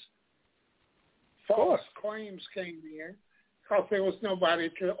these false claims came in because there was nobody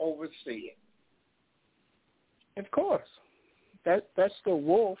to oversee it. Of course. That's the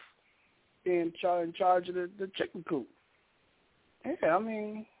wolf in charge of the chicken coop. Yeah, I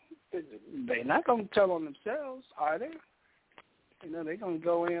mean, they're not going to tell on themselves, are they? They're going to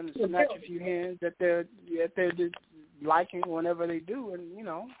go in and snatch a few hands that they're liking whenever they do, and,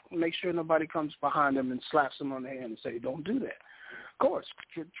 make sure nobody comes behind them and slaps them on the hand and say, don't do that. Of course,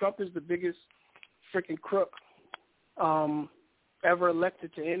 Trump is the biggest freaking crook ever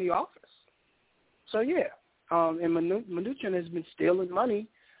elected to any office. So, yeah, and Mnuchin has been stealing money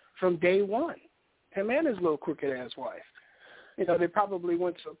from day one, him and his little crooked-ass wife. They probably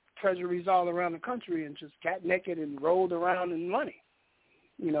went to treasuries all around the country and just got naked and rolled around in money.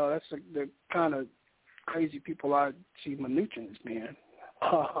 That's the kind of crazy people I see Mnuchin as being.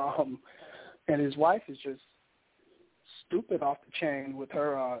 And his wife is just stupid off the chain with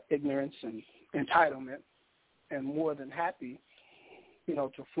her ignorance and entitlement, and more than happy,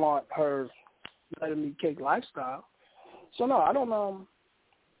 to flaunt her letting me cake lifestyle. So no, I don't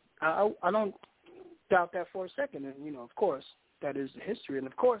I don't doubt that for a second. And of course, that is the history, and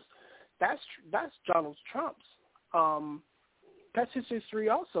of course, that's Donald Trump's. That's his history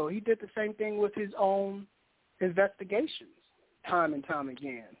also. He did the same thing with his own investigations, time and time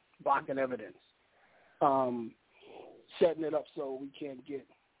again, blocking evidence, setting it up so we can't get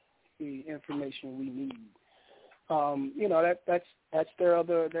the information we need. That's their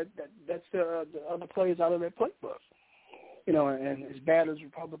other that's the other plays out of their playbook. And as bad as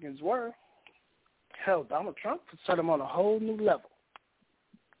Republicans were, hell, Donald Trump could set them on a whole new level.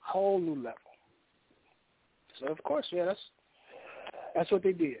 So of course, yeah, that's what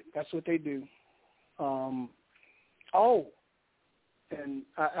they did. That's what they do. And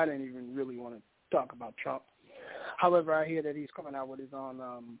I didn't even really want to talk about Trump. However, I hear that he's coming out with his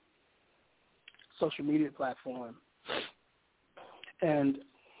own social media platform. And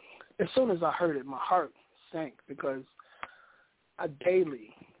as soon as I heard it, my heart sank, because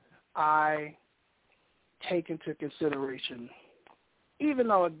daily I take into consideration, even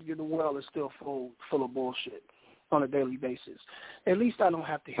though the world is still full of bullshit, on a daily basis. At least I don't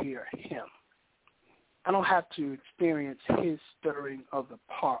have to hear him. I don't have to experience his stirring of the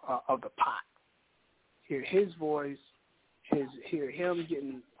pot. Hear his voice, hear him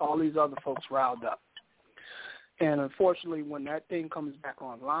getting all these other folks riled up. And unfortunately, when that thing comes back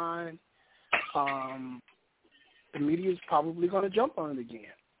online, the media is probably going to jump on it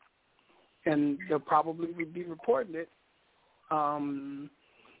again. And they'll probably be reporting it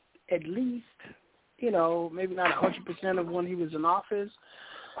at least, maybe not 100% of when he was in office,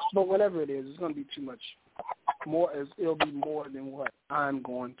 but whatever it is, it's going to be too much more. It'll be more than what I'm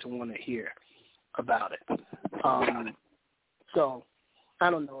going to want to hear about it. So I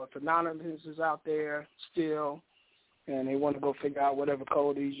don't know if Anonymous is out there still and they want to go figure out whatever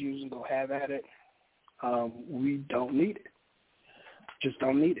code he's using, go have at it. We don't need it. Just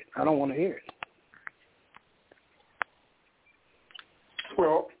don't need it. I don't want to hear it.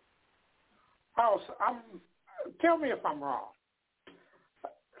 Well, tell me if I'm wrong.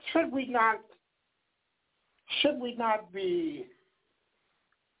 Should we not be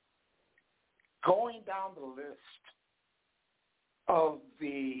going down the list of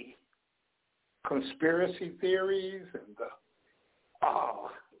the conspiracy theories and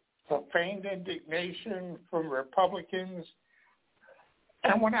the feigned indignation from Republicans?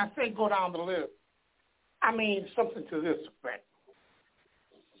 And when I say go down the list, I mean something to this effect.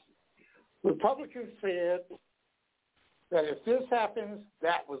 Republicans said that if this happens,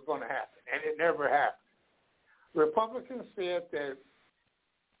 that was going to happen, and it never happened. Republicans said that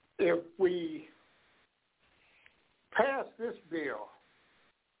if we pass this bill,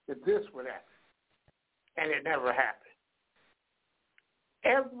 that this would happen, and it never happened.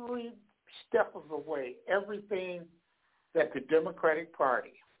 Every step of the way, everything that the Democratic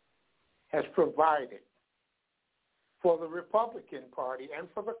Party has provided for the Republican Party and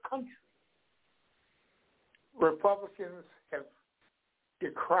for the country, Republicans have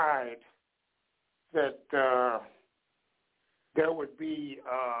decried that there would be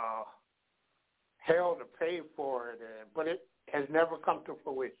hell to pay for it, but it has never come to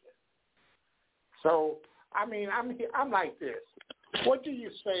fruition. So, I mean, I'm like this. What do you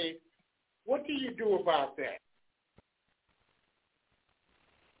say? What do you do about that?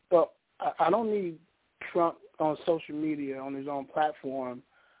 Well, I don't need Trump on social media, on his own platform,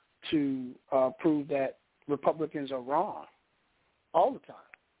 to prove that Republicans are wrong all the time,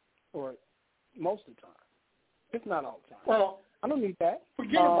 or most of the time, if not all the time. Well, I don't need that.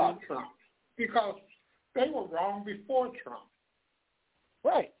 Forget about Trump, because they were wrong before Trump.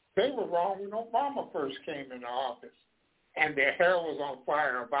 Right. They were wrong when Obama first came into office, and their hair was on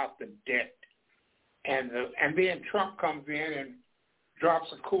fire about the debt. And then Trump comes in and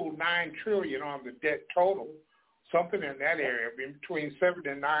drops a cool $9 trillion on the debt total, something in that area, between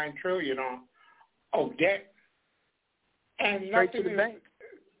 $7 and $9 trillion of debt. And straight to the bank.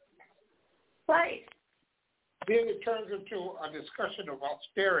 Right. Then it turns into a discussion of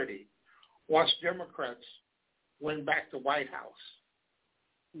austerity once Democrats went back to White House.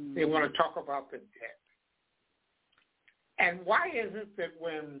 They want to talk about the debt. And why is it that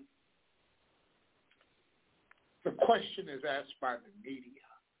when the question is asked by the media,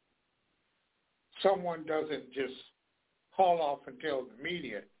 someone doesn't just haul off and tell the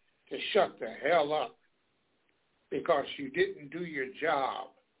media to shut the hell up because you didn't do your job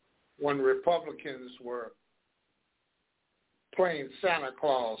when Republicans were playing Santa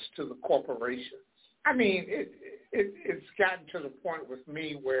Claus to the corporations? I mean, it's gotten to the point with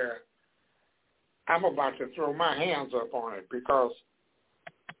me where I'm about to throw my hands up on it because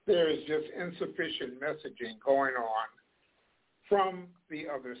there is just insufficient messaging going on from the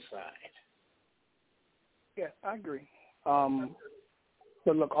other side. Yeah, I agree.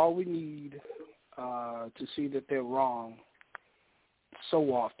 But look, all we need to see that they're wrong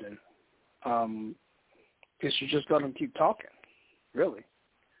so often is to just let them keep talking, really.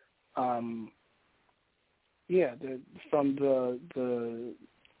 From the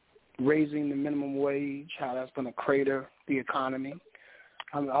raising the minimum wage, how that's going to crater the economy.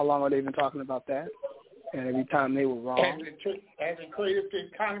 How long are they been talking about that? And every time they were wrong. Has it cratered the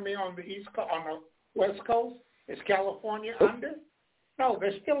economy on the East Coast, on the West Coast? Is California under? No,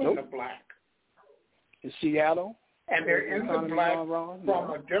 they're still in the black. In Seattle? And they're in the black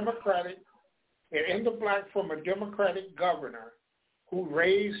from a Democratic. They're in the black from a Democratic governor who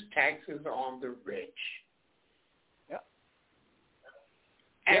raised taxes on the rich. Yep.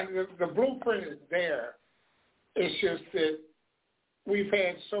 And the blueprint is there. It's just that we've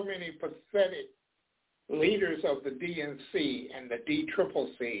had so many pathetic leaders of the DNC and the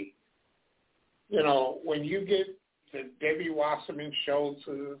DCCC. You know, when you get the Debbie Wasserman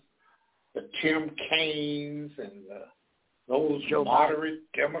Schultz's, the Tim Kaines and those Joe moderate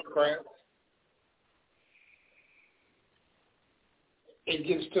Democrats. It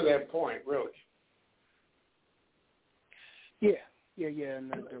gets to that point, really. Yeah,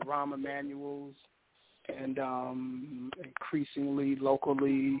 and the Rahm Emanuels, and increasingly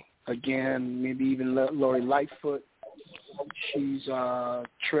locally, again, maybe even Lori Lightfoot. She's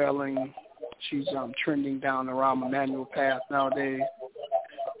trailing. She's trending down the Rahm Emanuel path nowadays.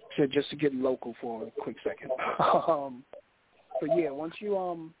 So just to get local for a quick second. But yeah, once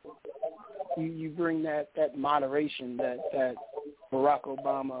you bring that moderation, that Barack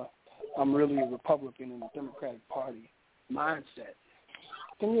Obama, I'm really a Republican in the Democratic Party mindset,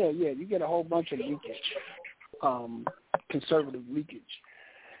 then yeah, you get a whole bunch of leakage, conservative leakage,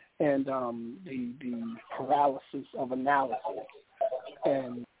 and the paralysis of analysis,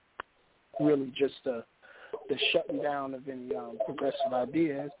 and really just the shutting down of any progressive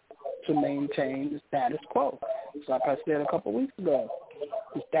ideas to maintain the status quo. It's like I said a couple weeks ago.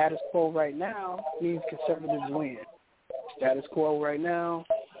 The status quo right now means conservatives win. Status quo right now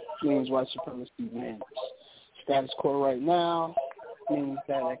means white supremacy wins. Status quo right now means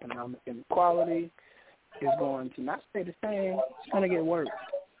that economic inequality is going to not stay the same. It's going to get worse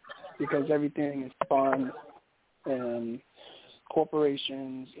because everything is spun and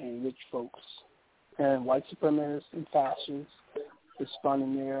corporations and rich folks and white supremacists and fascists is spun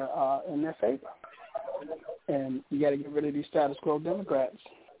in their favor. And you got to get rid of these status quo Democrats.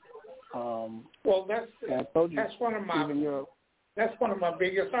 Well, that's one of my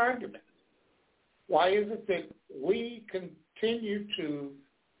biggest arguments. Why is it that we continue to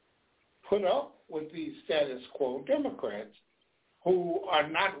put up with these status quo Democrats who are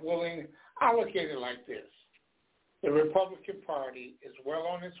not willing? I look at it like this: the Republican Party is well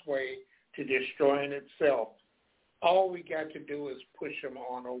on its way to destroying itself. All we got to do is push them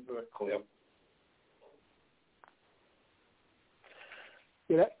on over the cliff.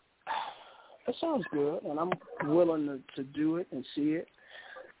 Yeah, that sounds good, and I'm willing to do it and see it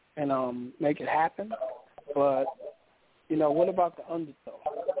and make it happen. But, what about the undertow?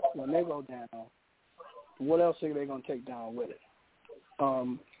 When they go down, what else are they going to take down with it?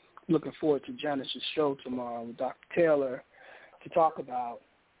 Looking forward to Janice's show tomorrow with Dr. Taylor to talk about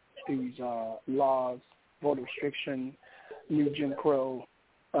these laws, voter restriction, new Jim Crow.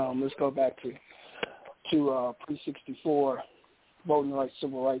 Let's go back to pre-64 Voting Rights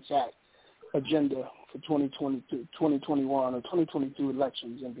Civil Rights Act agenda for 2021 or 2022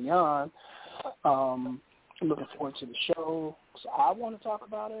 elections and beyond. I'm looking forward to the show. So I want to talk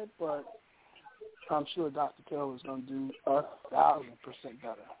about it, but I'm sure Dr. Taylor is going to do 1,000%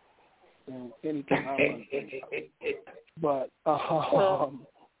 better than anything I want to do. But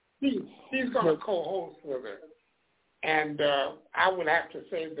he's going to co-host with her. And I would have to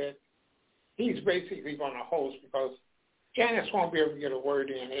say that he's basically going to host because Janice won't be able to get a word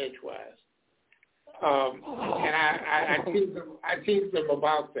in edgewise. And I tease them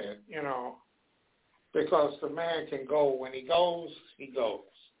about that, because the man can go. When he goes, he goes.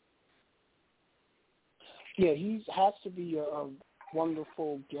 Yeah, he has to be a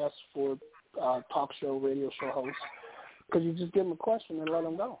wonderful guest for talk show, radio show host, because you just give him a question and let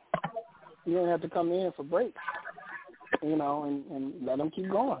him go. You don't have to come in for breaks, and let him keep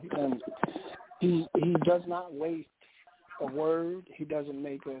going. And he does not waste a word. He doesn't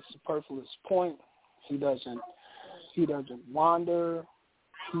make a superfluous point. He doesn't wander.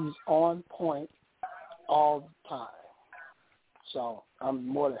 He's on point all the time. So I'm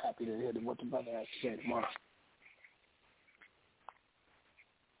more than happy to hear what the brother has to say tomorrow.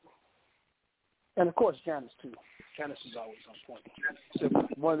 And of course, Janice too. Janice is always on point. So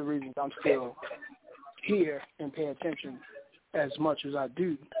one of the reasons I'm still here and pay attention as much as I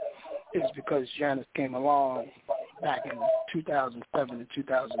do is because Janice came along back in 2007 and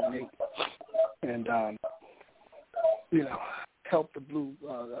 2008, and helped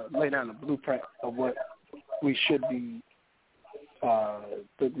lay down the blueprint of what we should be,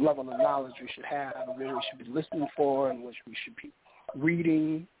 the level of knowledge we should have, and what we should be listening for, and what we should be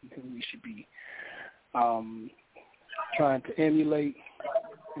reading, and we should be trying to emulate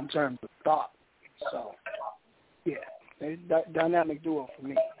in terms of thought. So, yeah, dynamic duo for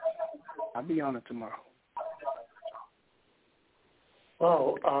me. I'll be on it tomorrow.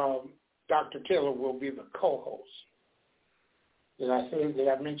 Well, Dr. Taylor will be the co-host. Did I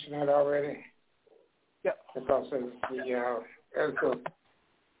mention that already? Yep. Because as the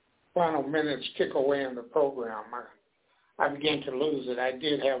final minutes tick away in the program, I began to lose it. I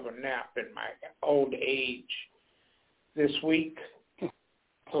did have a nap in my old age this week,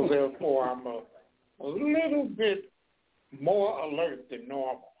 so therefore I'm a little bit more alert than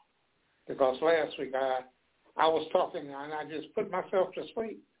normal. because last week I was talking and I just put myself to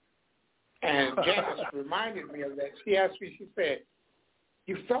sleep. And Janice reminded me of that. She asked me, she said,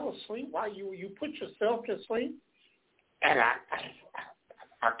 "You fell asleep? Why you put yourself to sleep?" And I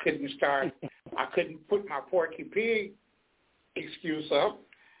couldn't put my Porky Pig excuse up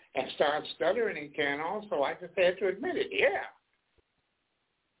and start stuttering and carrying on, so I just had to admit it. Yeah.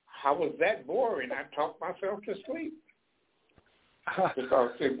 I was that boring. I talked myself to sleep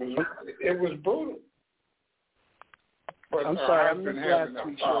because it was brutal. But I'm sorry, I missed last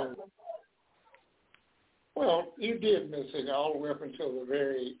week's show. Well, you did miss it all the way up until the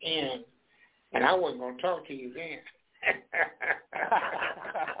very end, and I wasn't going to talk to you then.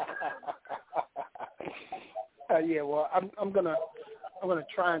 Yeah, well, I'm gonna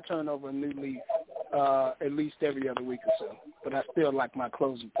try and turn over a new leaf at least every other week or so. But I still like my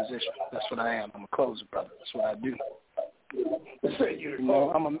closing position. That's what I am. I'm a closer, brother. That's what I do. You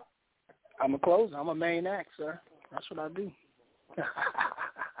know, I'm a closer. I'm a main act, sir. That's what I do.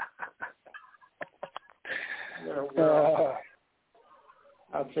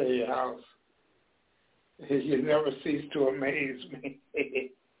 I'll tell you how you never cease to amaze me.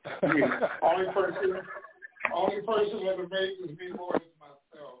 Only person that amazes me more is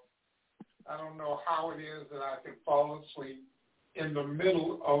myself. I don't know how it is that I can fall asleep in the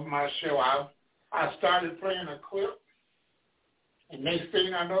middle of my show. I started playing a clip, and next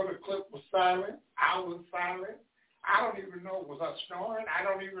thing I know, the clip was silent. I was silent. I don't even know. Was I snoring? I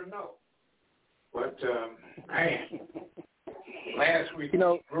don't even know. But, man, last week,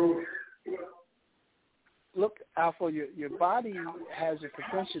 brutal. Look, Alpha, your body has a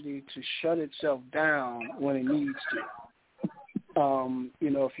propensity to shut itself down when it needs to.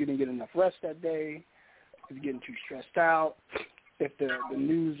 If you didn't get enough rest that day, if you're getting too stressed out, if the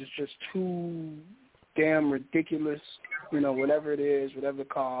news is just too damn ridiculous, whatever it is, whatever the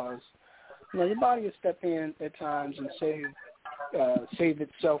cause, your body will step in at times and save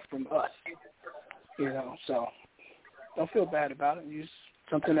itself from us. So don't feel bad about it. It's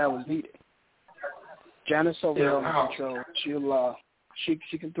something that was needed. Janice over there on control.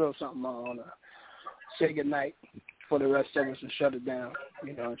 She can throw something on her. Say goodnight for the rest of us and shut it down.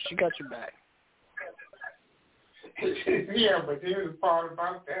 She got your back. Yeah, but here's the part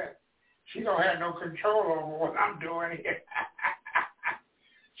about that. She don't have no control over what I'm doing here.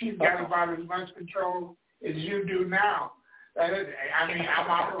 She's got about as much control as you do now. I'm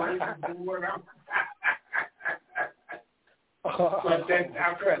operating to what I'm. But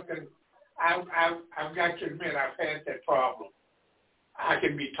I've got to admit, I've had that problem. I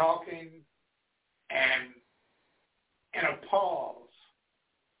can be talking, and in a pause,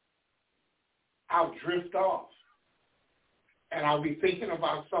 I'll drift off, and I'll be thinking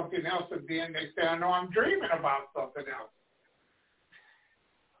about something else, and then next thing I know, I'm dreaming about something else.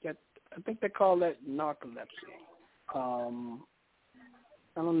 Yeah, I think they call that narcolepsy.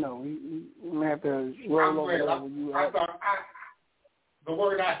 I don't know. We may have to roll over wherever you are. The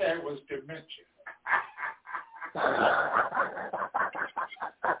word I had was dementia.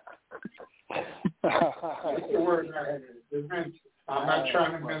 That's the word I had, dementia. I'm not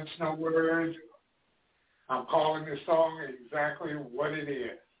trying to mince no words. I'm calling this song exactly what it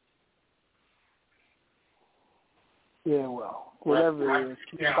is. Yeah, well, whatever it is.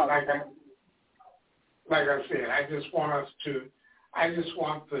 Like I said, I just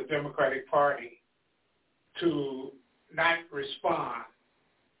want the Democratic Party to not respond.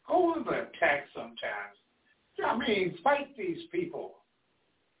 Go on the attack sometimes. I mean, fight these people.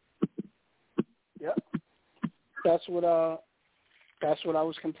 Yep. That's what I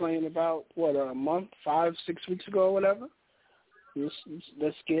was complaining about, a month, 5-6 weeks ago or whatever.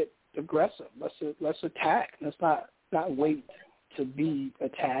 Let's get aggressive. Let's attack. Let's not wait to be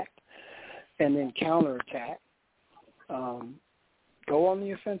attacked and then counterattack. Go on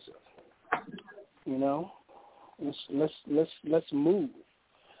the offensive. Let's move.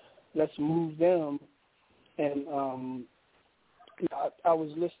 Let's move them. And I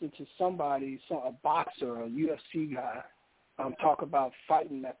was listening to a boxer, a UFC guy, talk about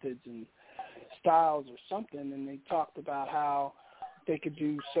fighting methods and styles or something, and they talked about how they could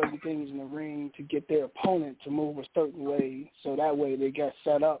do certain things in the ring to get their opponent to move a certain way, so that way they get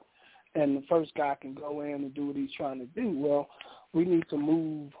set up and the first guy can go in and do what he's trying to do. Well, we need to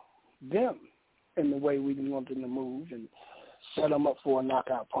move them in the way we want them to move and set them up for a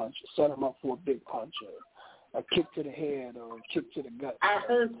knockout punch, set them up for a big punch, or a kick to the head or a kick to the gut. I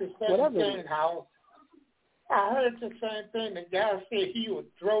heard the same thing, Howard. I heard the same thing. The guy said he would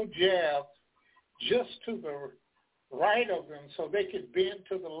throw jabs just to the right of them so they could bend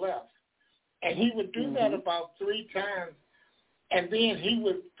to the left. And he would do that about 3 times. And then he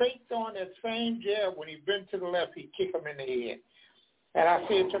would fake on that same jab. When he bent to the left, he'd kick him in the head. And I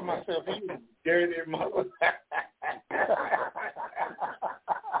said to myself, he was dirty mother.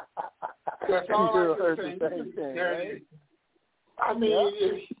 That's all I was saying. Right? I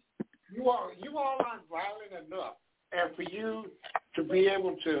mean, you all aren't violent enough. And for you to be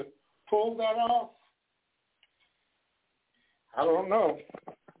able to pull that off, I don't know.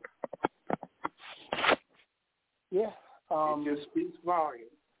 Yeah. It just speaks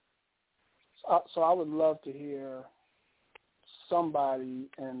volumes. So I would love to hear somebody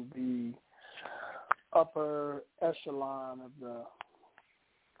in the upper echelon of the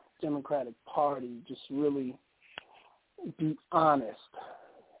Democratic Party just really be honest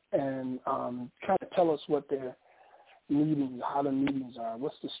and try to tell us what their meetings, how the meetings are,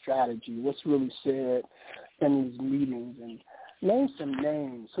 what's the strategy, what's really said in these meetings, and name some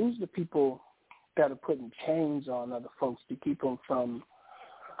names. Who's the people that are putting chains on other folks to keep them from,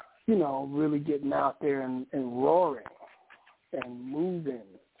 really getting out there and roaring and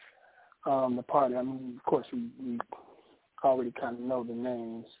moving the party? I mean, of course, we already kind of know the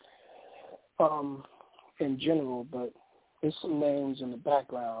names in general, but there's some names in the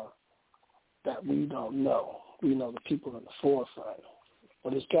background that we don't know. We know the people in the forefront,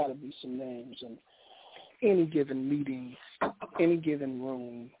 but there's got to be some names in any given meeting, any given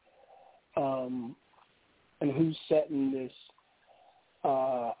room, and who's setting this,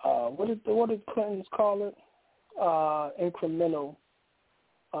 what did Clintons call it?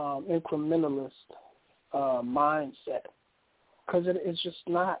 Incrementalist mindset, because it's just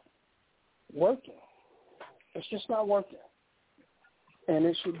not working. It's just not working, and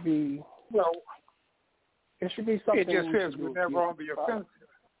it should be something. It just says we're never on the offensive.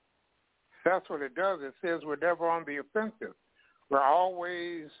 That's what it does. It says we're never on the offensive. We're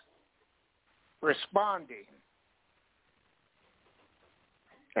always responding,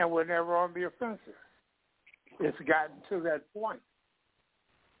 and we're never on the offensive. It's gotten to that point.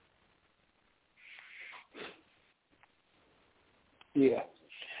 Yeah.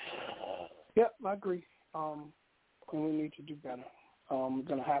 Yep, I agree. And we need to do better. We're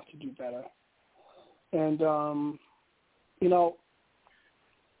going to have to do better. And,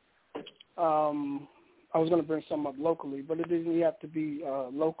 I was going to bring something up locally, but it doesn't have to be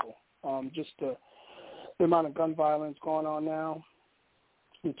local. Just the amount of gun violence going on now,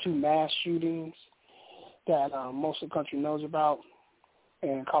 the 2 mass shootings that most of the country knows about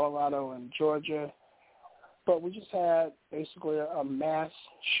in Colorado and Georgia. But we just had basically a mass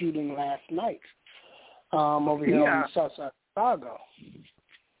shooting last night over here on the south side of Chicago.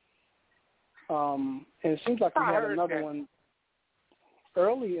 And it seems like we had another one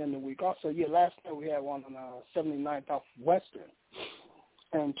early in the week. Also, last night we had one on 79th off Western,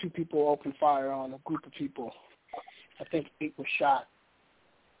 and 2 people opened fire on a group of people. I think 8 were shot.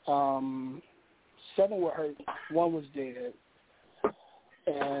 7 were hurt. 1 was dead.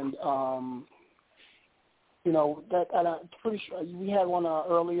 And that I'm pretty sure we had one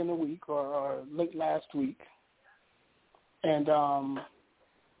early in the week or late last week. And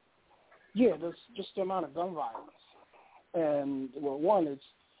there's just the amount of gun violence. And one is,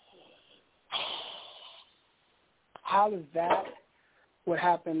 how does that, what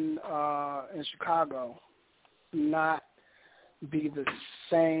happened in Chicago, not be the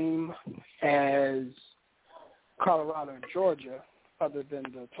same as Colorado and Georgia, other than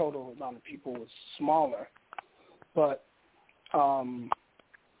the total amount of people was smaller? But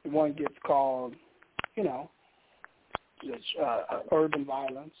one gets called, urban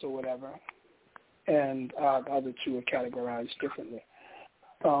violence or whatever, and the other 2 are categorized differently.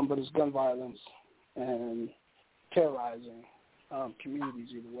 But it's gun violence and terrorizing communities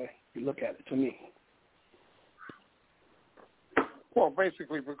either way you look at it, to me. Well,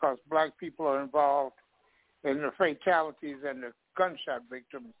 basically because black people are involved in the fatalities and the gunshot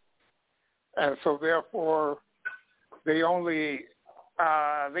victims. And so therefore they only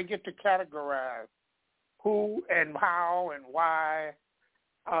they get to categorize who and how and why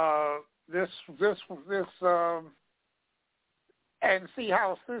this and see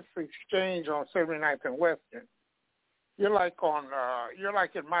how this exchange on 79th and Western. You're like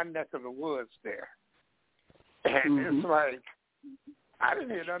in my neck of the woods there. And It's like, I didn't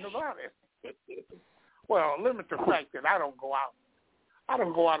hear nothing about it. Well, limit the fact that I don't go out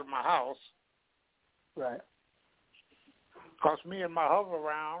of my house. Right. Because me and my hover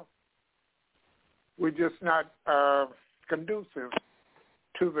around, we're just not conducive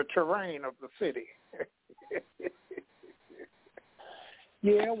to the terrain of the city.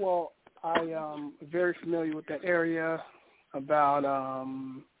 Yeah, well, I am very familiar with that area. About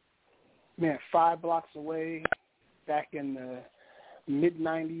 5 blocks away, back in the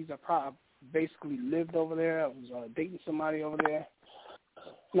mid-'90s. I basically lived over there. I was dating somebody over there.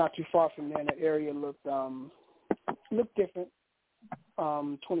 Not too far from there. The area looked different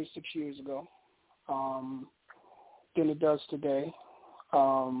 26 years ago than it does today.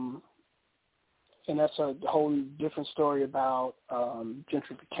 And that's a whole different story about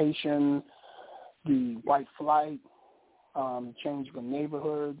gentrification, the white flight, change of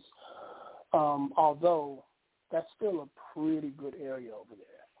neighborhoods. Although that's still a pretty good area over there.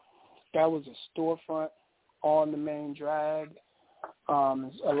 That was a storefront on the main drag. A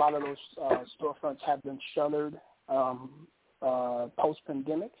lot of those storefronts have been shuttered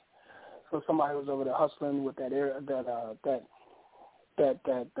post-pandemic. So somebody was over there hustling with that area, that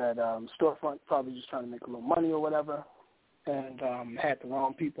storefront, probably just trying to make a little money or whatever, and had the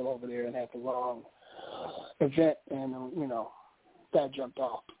wrong people over there and had the wrong event, and that jumped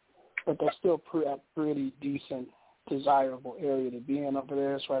off. But that's still a pretty decent, desirable area to be in over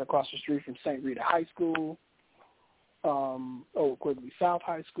there. It's right across the street from St. Rita High School, Old Quigley South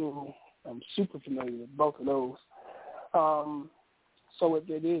High School. I'm super familiar with both of those. So it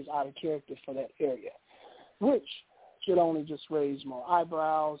is out of character for that area, which should only just raise more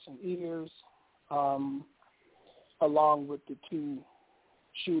eyebrows and ears, along with the two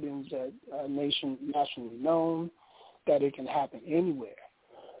shootings that are nationally known, that it can happen anywhere.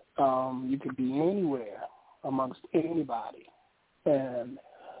 You could be anywhere amongst anybody and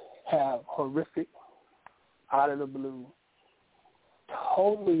have horrific, out of the blue,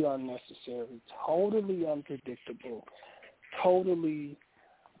 totally unnecessary, totally unpredictable, totally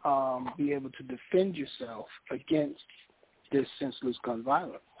be able to defend yourself against this senseless gun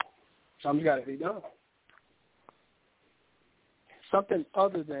violence. Something's got to be done. Something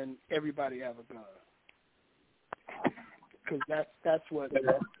other than everybody have a gun. Because that's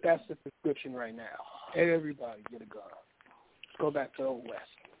the prescription right now. Everybody get a gun. Let's go back to the Old West.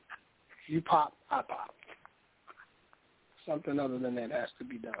 You pop, I pop. Something other than that has to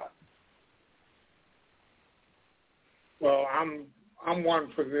be done. Well, I'm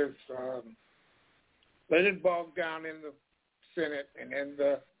one for this. Let it bog down in the Senate and in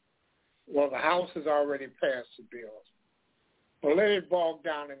the House has already passed the bills. Well, let it bog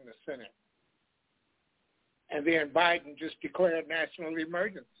down in the Senate. And then Biden just declared national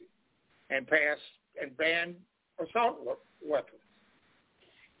emergency and ban assault weapons.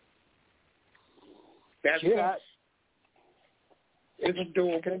 That's it's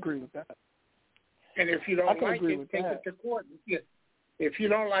doable. I can agree with that. And if you don't like it, take it to court. If you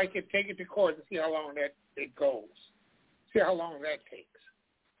don't like it, take it to court and see how long it goes. See how long that takes.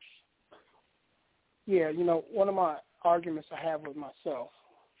 Yeah, one of my arguments I have with myself,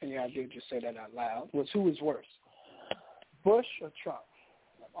 and I did just say that out loud, was who is worse, Bush or Trump?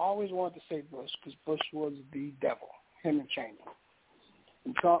 I've always wanted to say Bush because Bush was the devil, him and Cheney.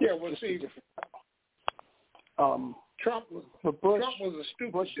 And Trump was just a different devil. Trump was a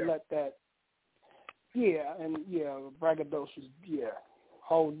stupid Bush devil. Let that, braggadocious,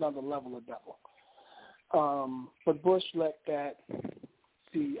 whole another level of devil. But Bush let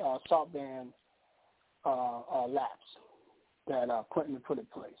the assault ban lapse that Clinton put in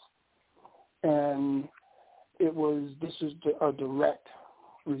place. And this is a direct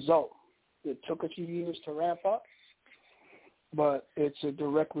result. It took a few years to ramp up, but it's a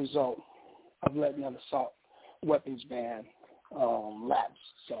direct result of letting an assault weapons ban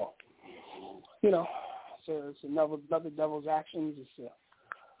lapse. So, so it's another devil's actions. It's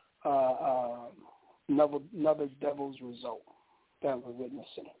another devil's result that we're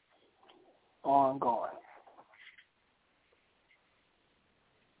witnessing ongoing.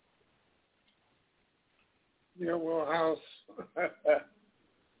 Yeah, well, House,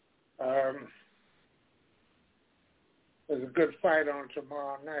 there's a good fight on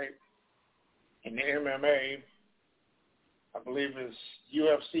tomorrow night in the MMA. I believe it's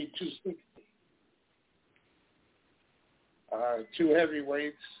UFC 260. Two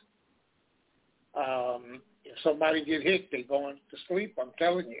heavyweights. If somebody get hit, they going to sleep. I'm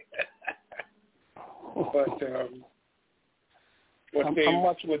telling you. But what they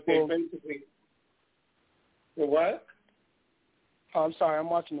basically. What? Oh, I'm sorry. I'm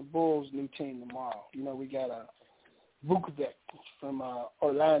watching the Bulls' new team tomorrow. We got Vukovic from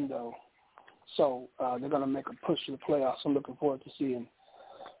Orlando. So they're going to make a push to the playoffs. I'm looking forward to seeing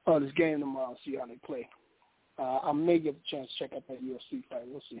this game tomorrow and see how they play. I may get a chance to check out that UFC fight.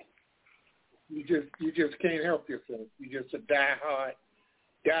 We'll see. You just can't help yourself. You're just a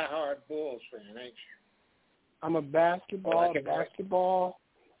diehard Bulls fan, ain't you? I'm a basketball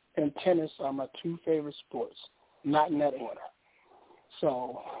and tennis are my two favorite sports, not in that order.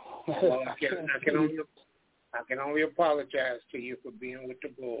 So I can only apologize to you for being with the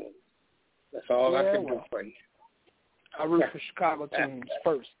Bulls. That's all I can do for you. I root for Chicago teams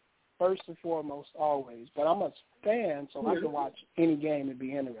first and foremost, always. But I'm a fan, so I can watch any game and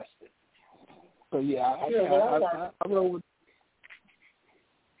be interested. So yeah, I roll with.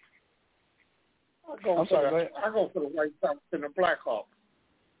 I go for the White Sox and the Blackhawks.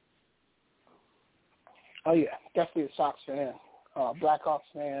 Oh yeah, definitely a Sox fan, Blackhawks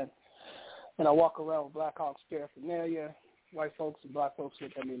fan, and I walk around with Blackhawks paraphernalia. White folks and black folks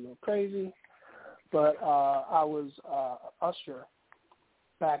look at me a little crazy, but I was usher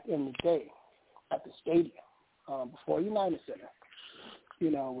back in the day at the stadium before United Center.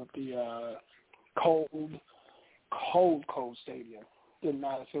 You know, with the cold stadium. Didn't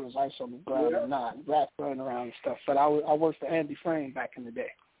matter if it was ice on the ground or not, rats running around and stuff. But I worked for Andy Frame back in the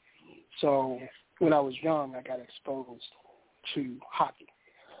day. So when I was young, I got exposed to hockey.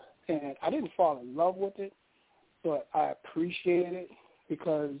 And I didn't fall in love with it, but I appreciated it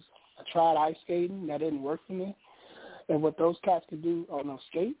because I tried ice skating. That didn't work for me. And what those cats can do on those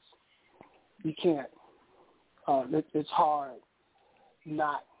skates, you can't. It's hard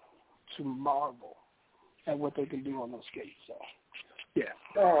not to marvel at what they can do on those skates. So, yeah.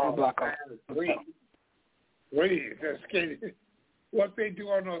 Wait, the skating. What they do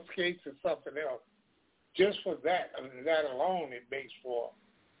on those skates is something else. Just for that alone, it makes for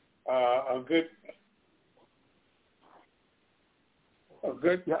a good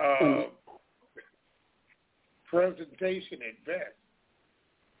presentation at best.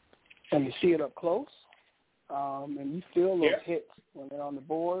 And you see it up close, and you feel those hits when they're on the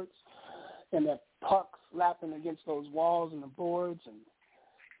boards, and that puck slapping against those walls and the boards and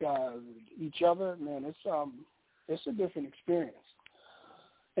each other. Man, it's a different experience.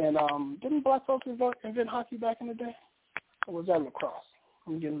 And didn't black folks invent hockey back in the day? Or was that lacrosse?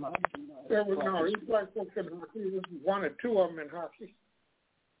 I'm getting my there was no, these black folks in hockey. There was one or two of them in hockey.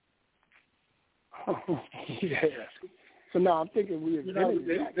 Yeah. So now I'm thinking we invented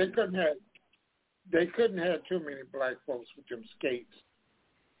they couldn't have too many black folks with them skates.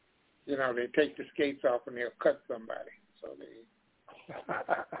 You know, they take the skates off and they'll cut somebody. So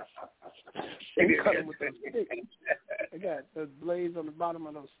they cut them with those sticks. They got those blades on the bottom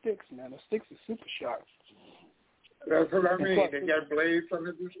of those sticks, man. Those sticks are super sharp. That's what I mean. They got blades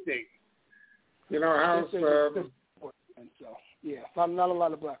under the sticks. You know how? So yeah, not a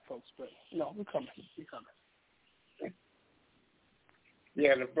lot of black folks, but no, we're coming.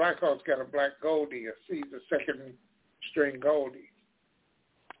 Yeah, the Blackhawks got a black Goldie, he's a second string Goldie.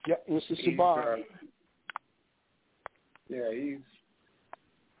 Yeah, Mr. Sabar.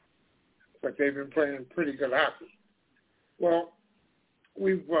 But they've been playing pretty good hockey. Well,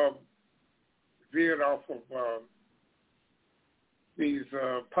 we've veered off of these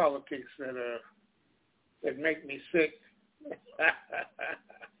politics that make me sick.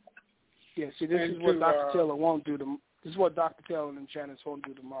 Yeah, see, this is what Dr. Taylor won't do. This is what Dr. Taylor and Janice won't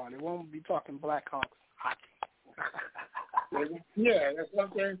do tomorrow. They won't be talking Blackhawks hockey. Yeah,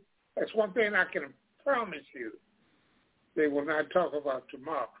 that's one thing I can promise you. They will not talk about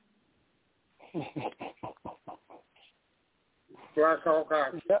tomorrow. Blackhawk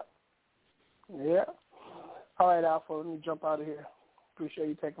hockey. Yeah. All right, Alpha, let me jump out of here. Appreciate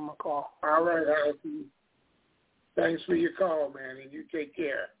you taking my call. All right, Alpha. Thanks for your call, man, and you take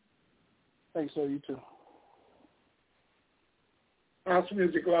care. Thanks, sir. You too. House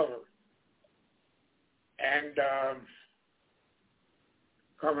music lover. And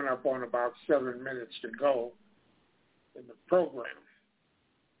coming up on about 7 minutes to go in the program.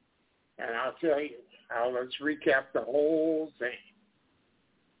 And I'll tell you, let's recap the whole thing.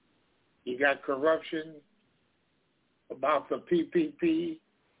 You got corruption about the PPP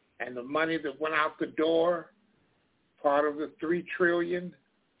and the money that went out the door, part of the $3 trillion,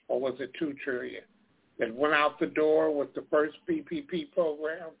 or was it $2 trillion, that went out the door with the first PPP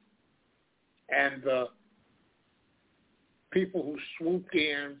program, and the people who swooped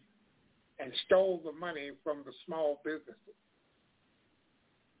in and stole the money from the small businesses.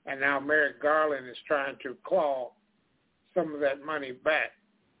 And now Merrick Garland is trying to claw some of that money back.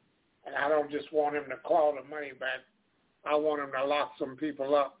 And I don't just want him to claw the money back. I want him to lock some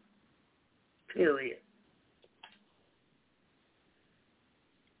people up, period.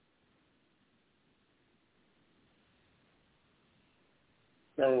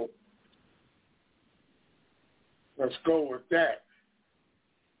 So let's go with that.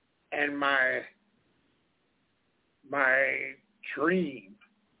 And my dream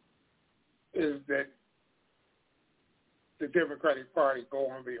is that the Democratic Party go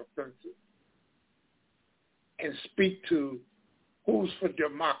on the offensive and speak to who's for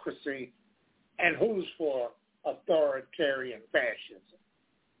democracy and who's for authoritarian fascism.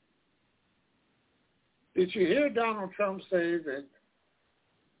 Did you hear Donald Trump say that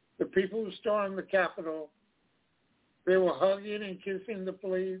the people who stormed the Capitol, they were hugging and kissing the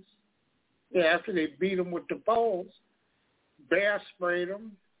police? Yeah, after they beat them with the poles, bear sprayed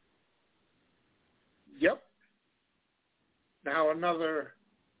them. Yep. Now another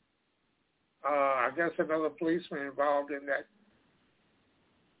policeman involved in that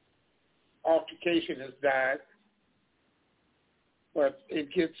altercation has died. But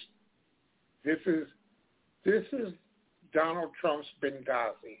this is Donald Trump's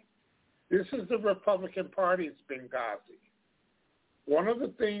Benghazi. This is the Republican Party's Benghazi. One of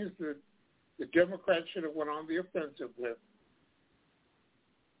the things that the Democrats should have went on the offensive with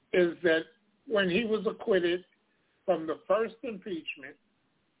is that when he was acquitted from the first impeachment,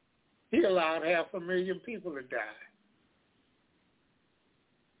 he allowed 500,000 people to die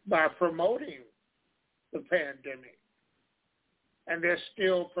by promoting the pandemic. And they're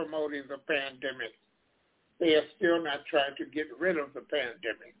still promoting the pandemic. They are still not trying to get rid of the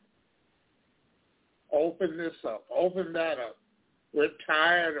pandemic. Open this up. Open that up. We're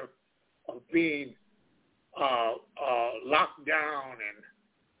tired of being locked down. And,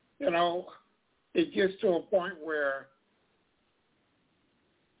 it gets to a point where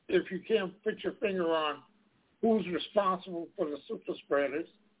if you can't put your finger on who's responsible for the super spreaders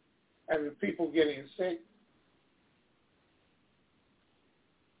and the people getting sick,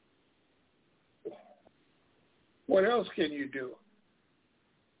 what else can you do?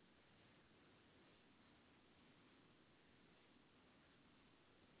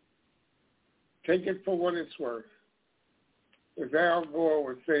 Take it for what it's worth. As Al Gore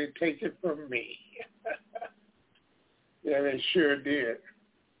would say, take it from me. Yeah, they sure did.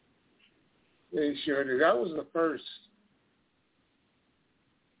 They sure did. That was the first.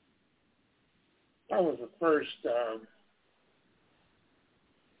 I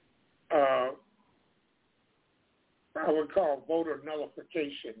would call voter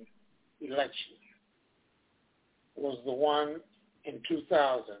nullification election. It was the one in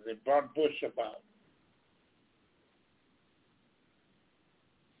 2000 that brought Bush about.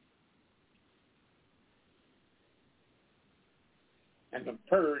 And the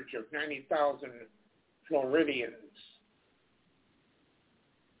purge of 90,000 Floridians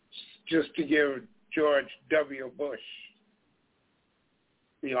just to give George W. Bush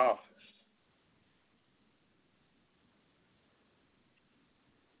the office.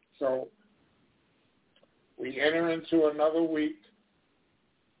 So we enter into another week.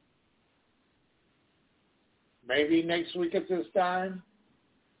 Maybe next week at this time,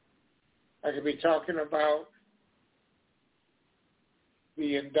 I could be talking about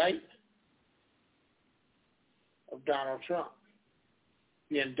the indictment of Donald Trump,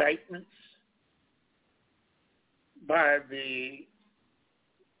 the indictments by the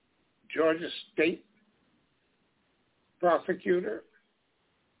Georgia State prosecutor,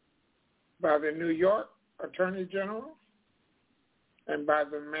 by the New York Attorney General, and by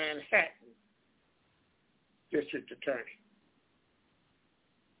the Manhattan District Attorney.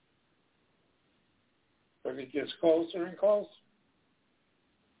 But it gets closer and closer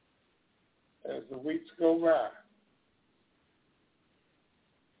as the weeks go by.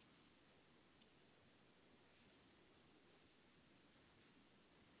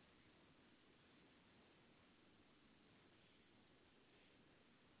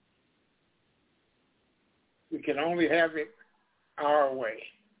 We can only have it our way.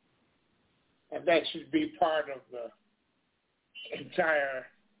 And that should be part of the entire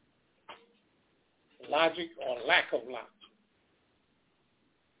logic or lack of logic.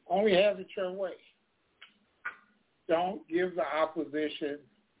 Only have it your way. Don't give the opposition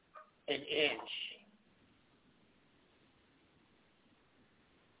an inch.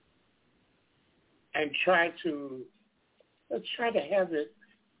 And let's try to have it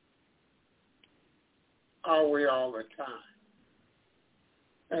our way all the time.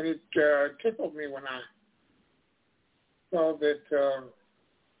 And it tickled me when I saw that,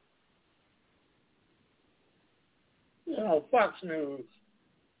 Fox News.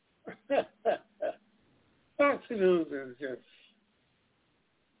 Fox News is just,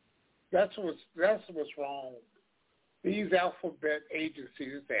 that's what's wrong. These alphabet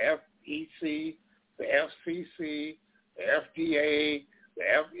agencies, the FEC, the FCC, the FDA,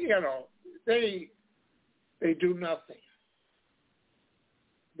 they do nothing.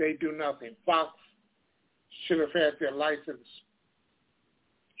 They do nothing. Fox should have had their license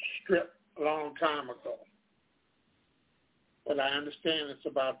stripped a long time ago. But I understand it's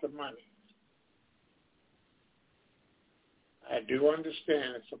about the money. I do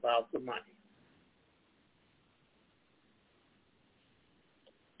understand it's about the money.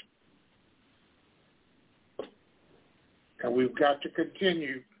 And we've got to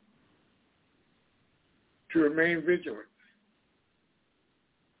continue to remain vigilant.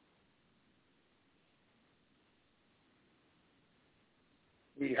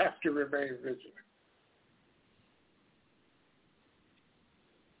 We have to remain vigilant.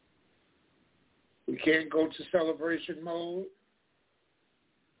 We can't go to celebration mode.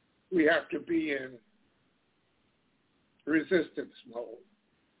 We have to be in resistance mode.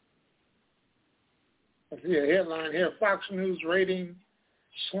 I see a headline here, Fox News rating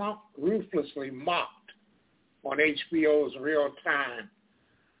slump ruthlessly mocked on HBO's Real Time.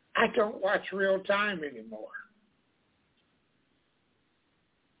 I don't watch Real Time anymore.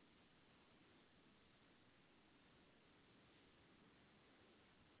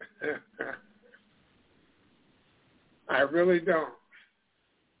 I really don't.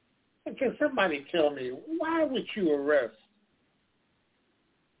 And can somebody tell me, why would you arrest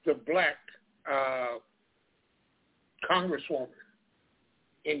the black congresswoman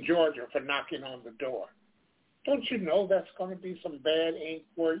in Georgia for knocking on the door? Don't you know that's going to be some bad ink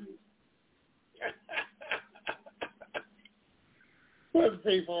for you? But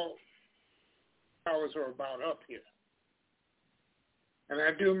people, powers are about up here. And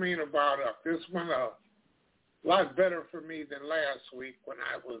I do mean about up. This one a lot better for me than last week when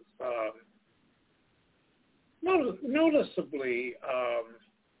I was noticeably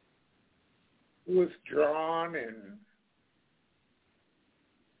withdrawn and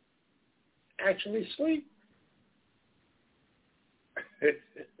actually sleep.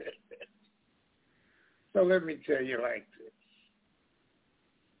 So let me tell you like this.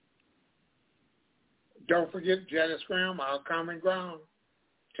 Don't forget Janice Graham, Our Common Ground,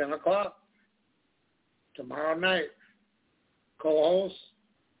 10 o'clock. Tomorrow night, co-host,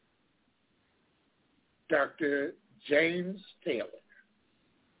 Dr. James Taylor.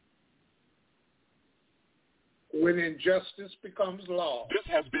 When injustice becomes law. This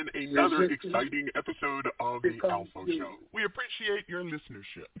has been another exciting episode of The Alpha Show. We appreciate your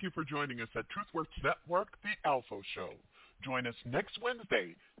listenership. Thank you for joining us at TruthWorks Network, The Alpha Show. Join us next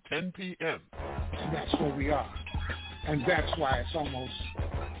Wednesday, 10 p.m. That's where we are. And that's why it's almost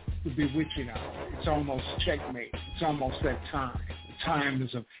the bewitching hour. It's almost checkmate. It's almost that time. The time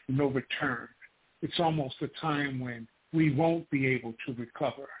is of no return. It's almost the time when we won't be able to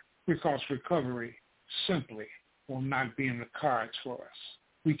recover, because recovery simply will not be in the cards for us.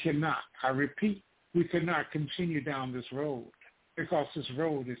 We cannot, I repeat, we cannot continue down this road, because this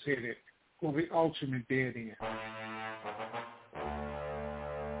road is headed for the ultimate dead end.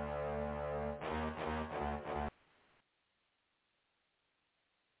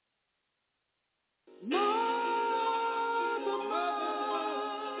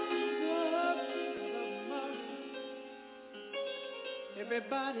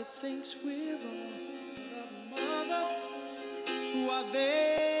 Everybody thinks we're wrong. Mother, who are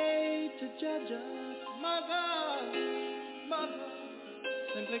they to judge us? Mother,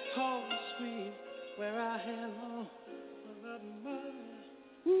 simply cause we wear our hair long. Mother,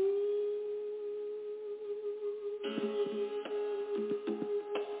 ooh.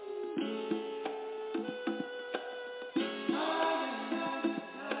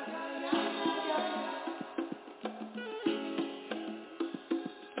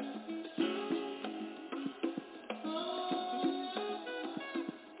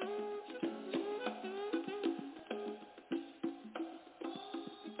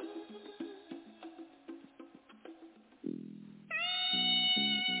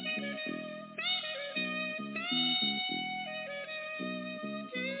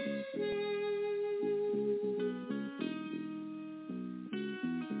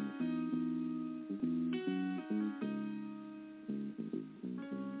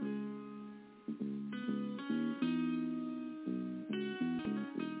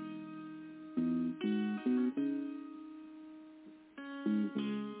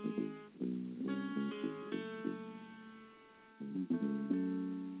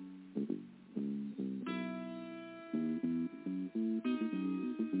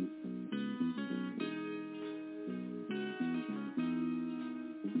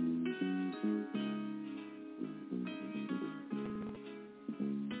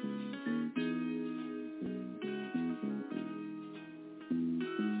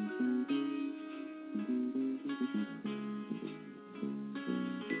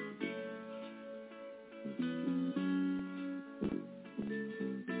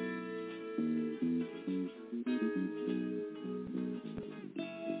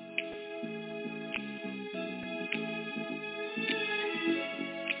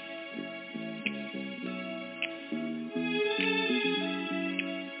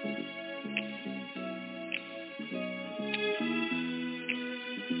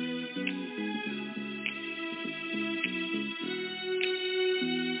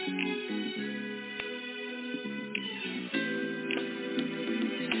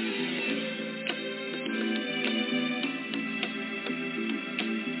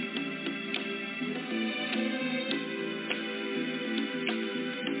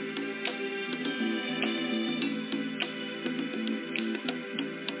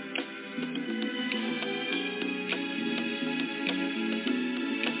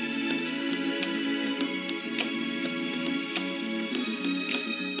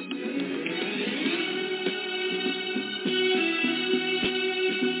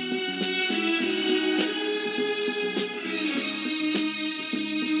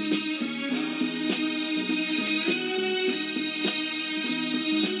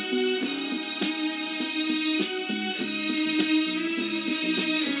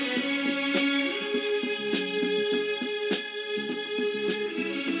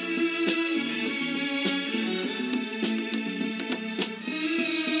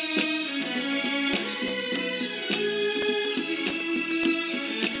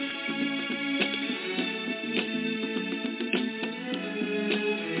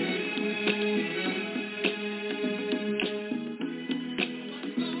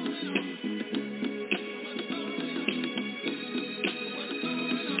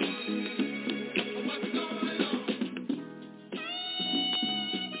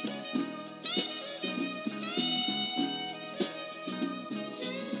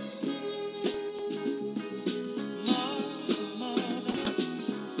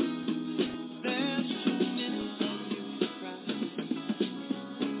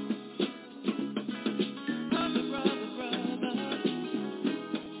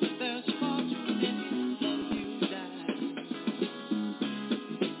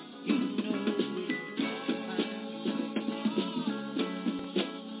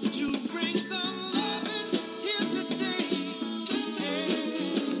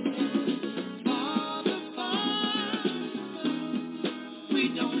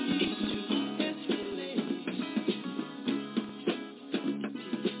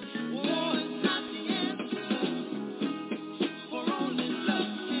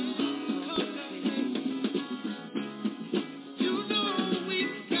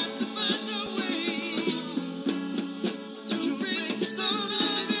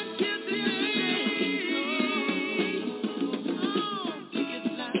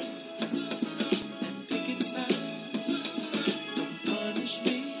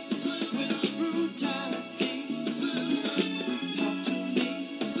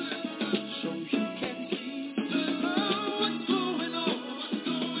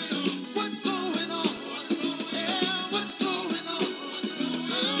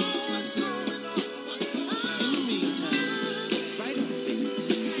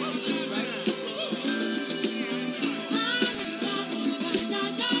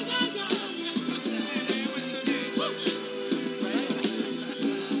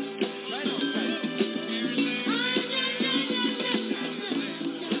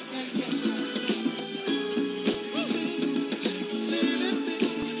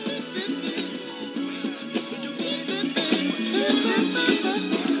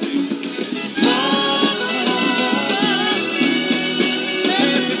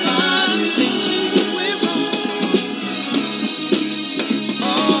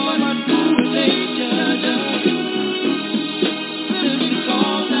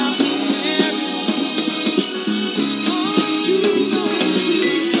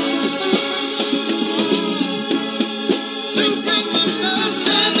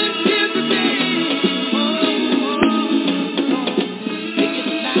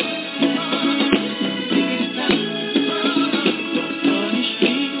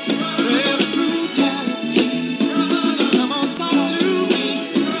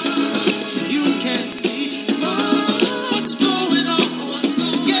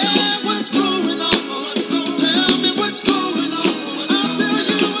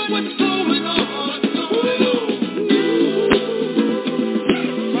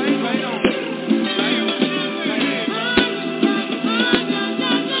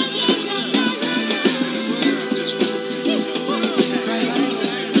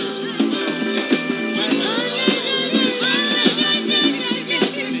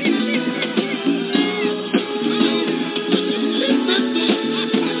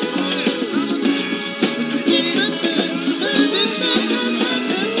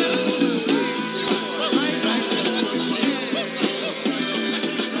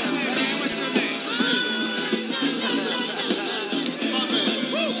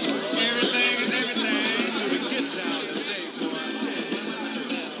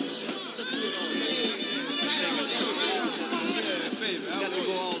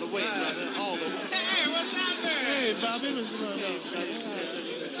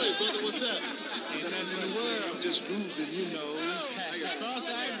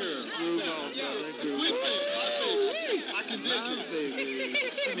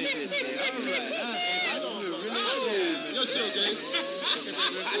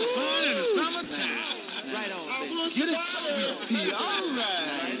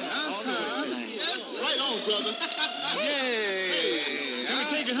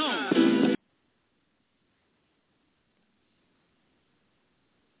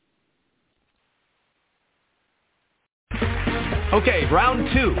 Okay, round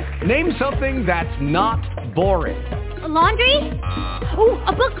two. Name something that's not boring. A laundry? Ooh,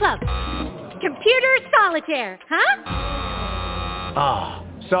 a book club. Computer solitaire, huh? Ah,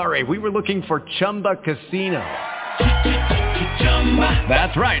 sorry, we were looking for Chumba Casino.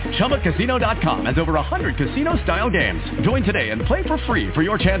 That's right, ChumbaCasino.com has over 100 casino-style games. Join today and play for free for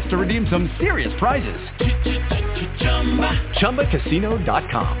your chance to redeem some serious prizes.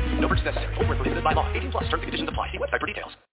 ChumbaCasino.com. No purchase necessary. Void where prohibited by law. 18+. Terms and conditions apply. See website for details.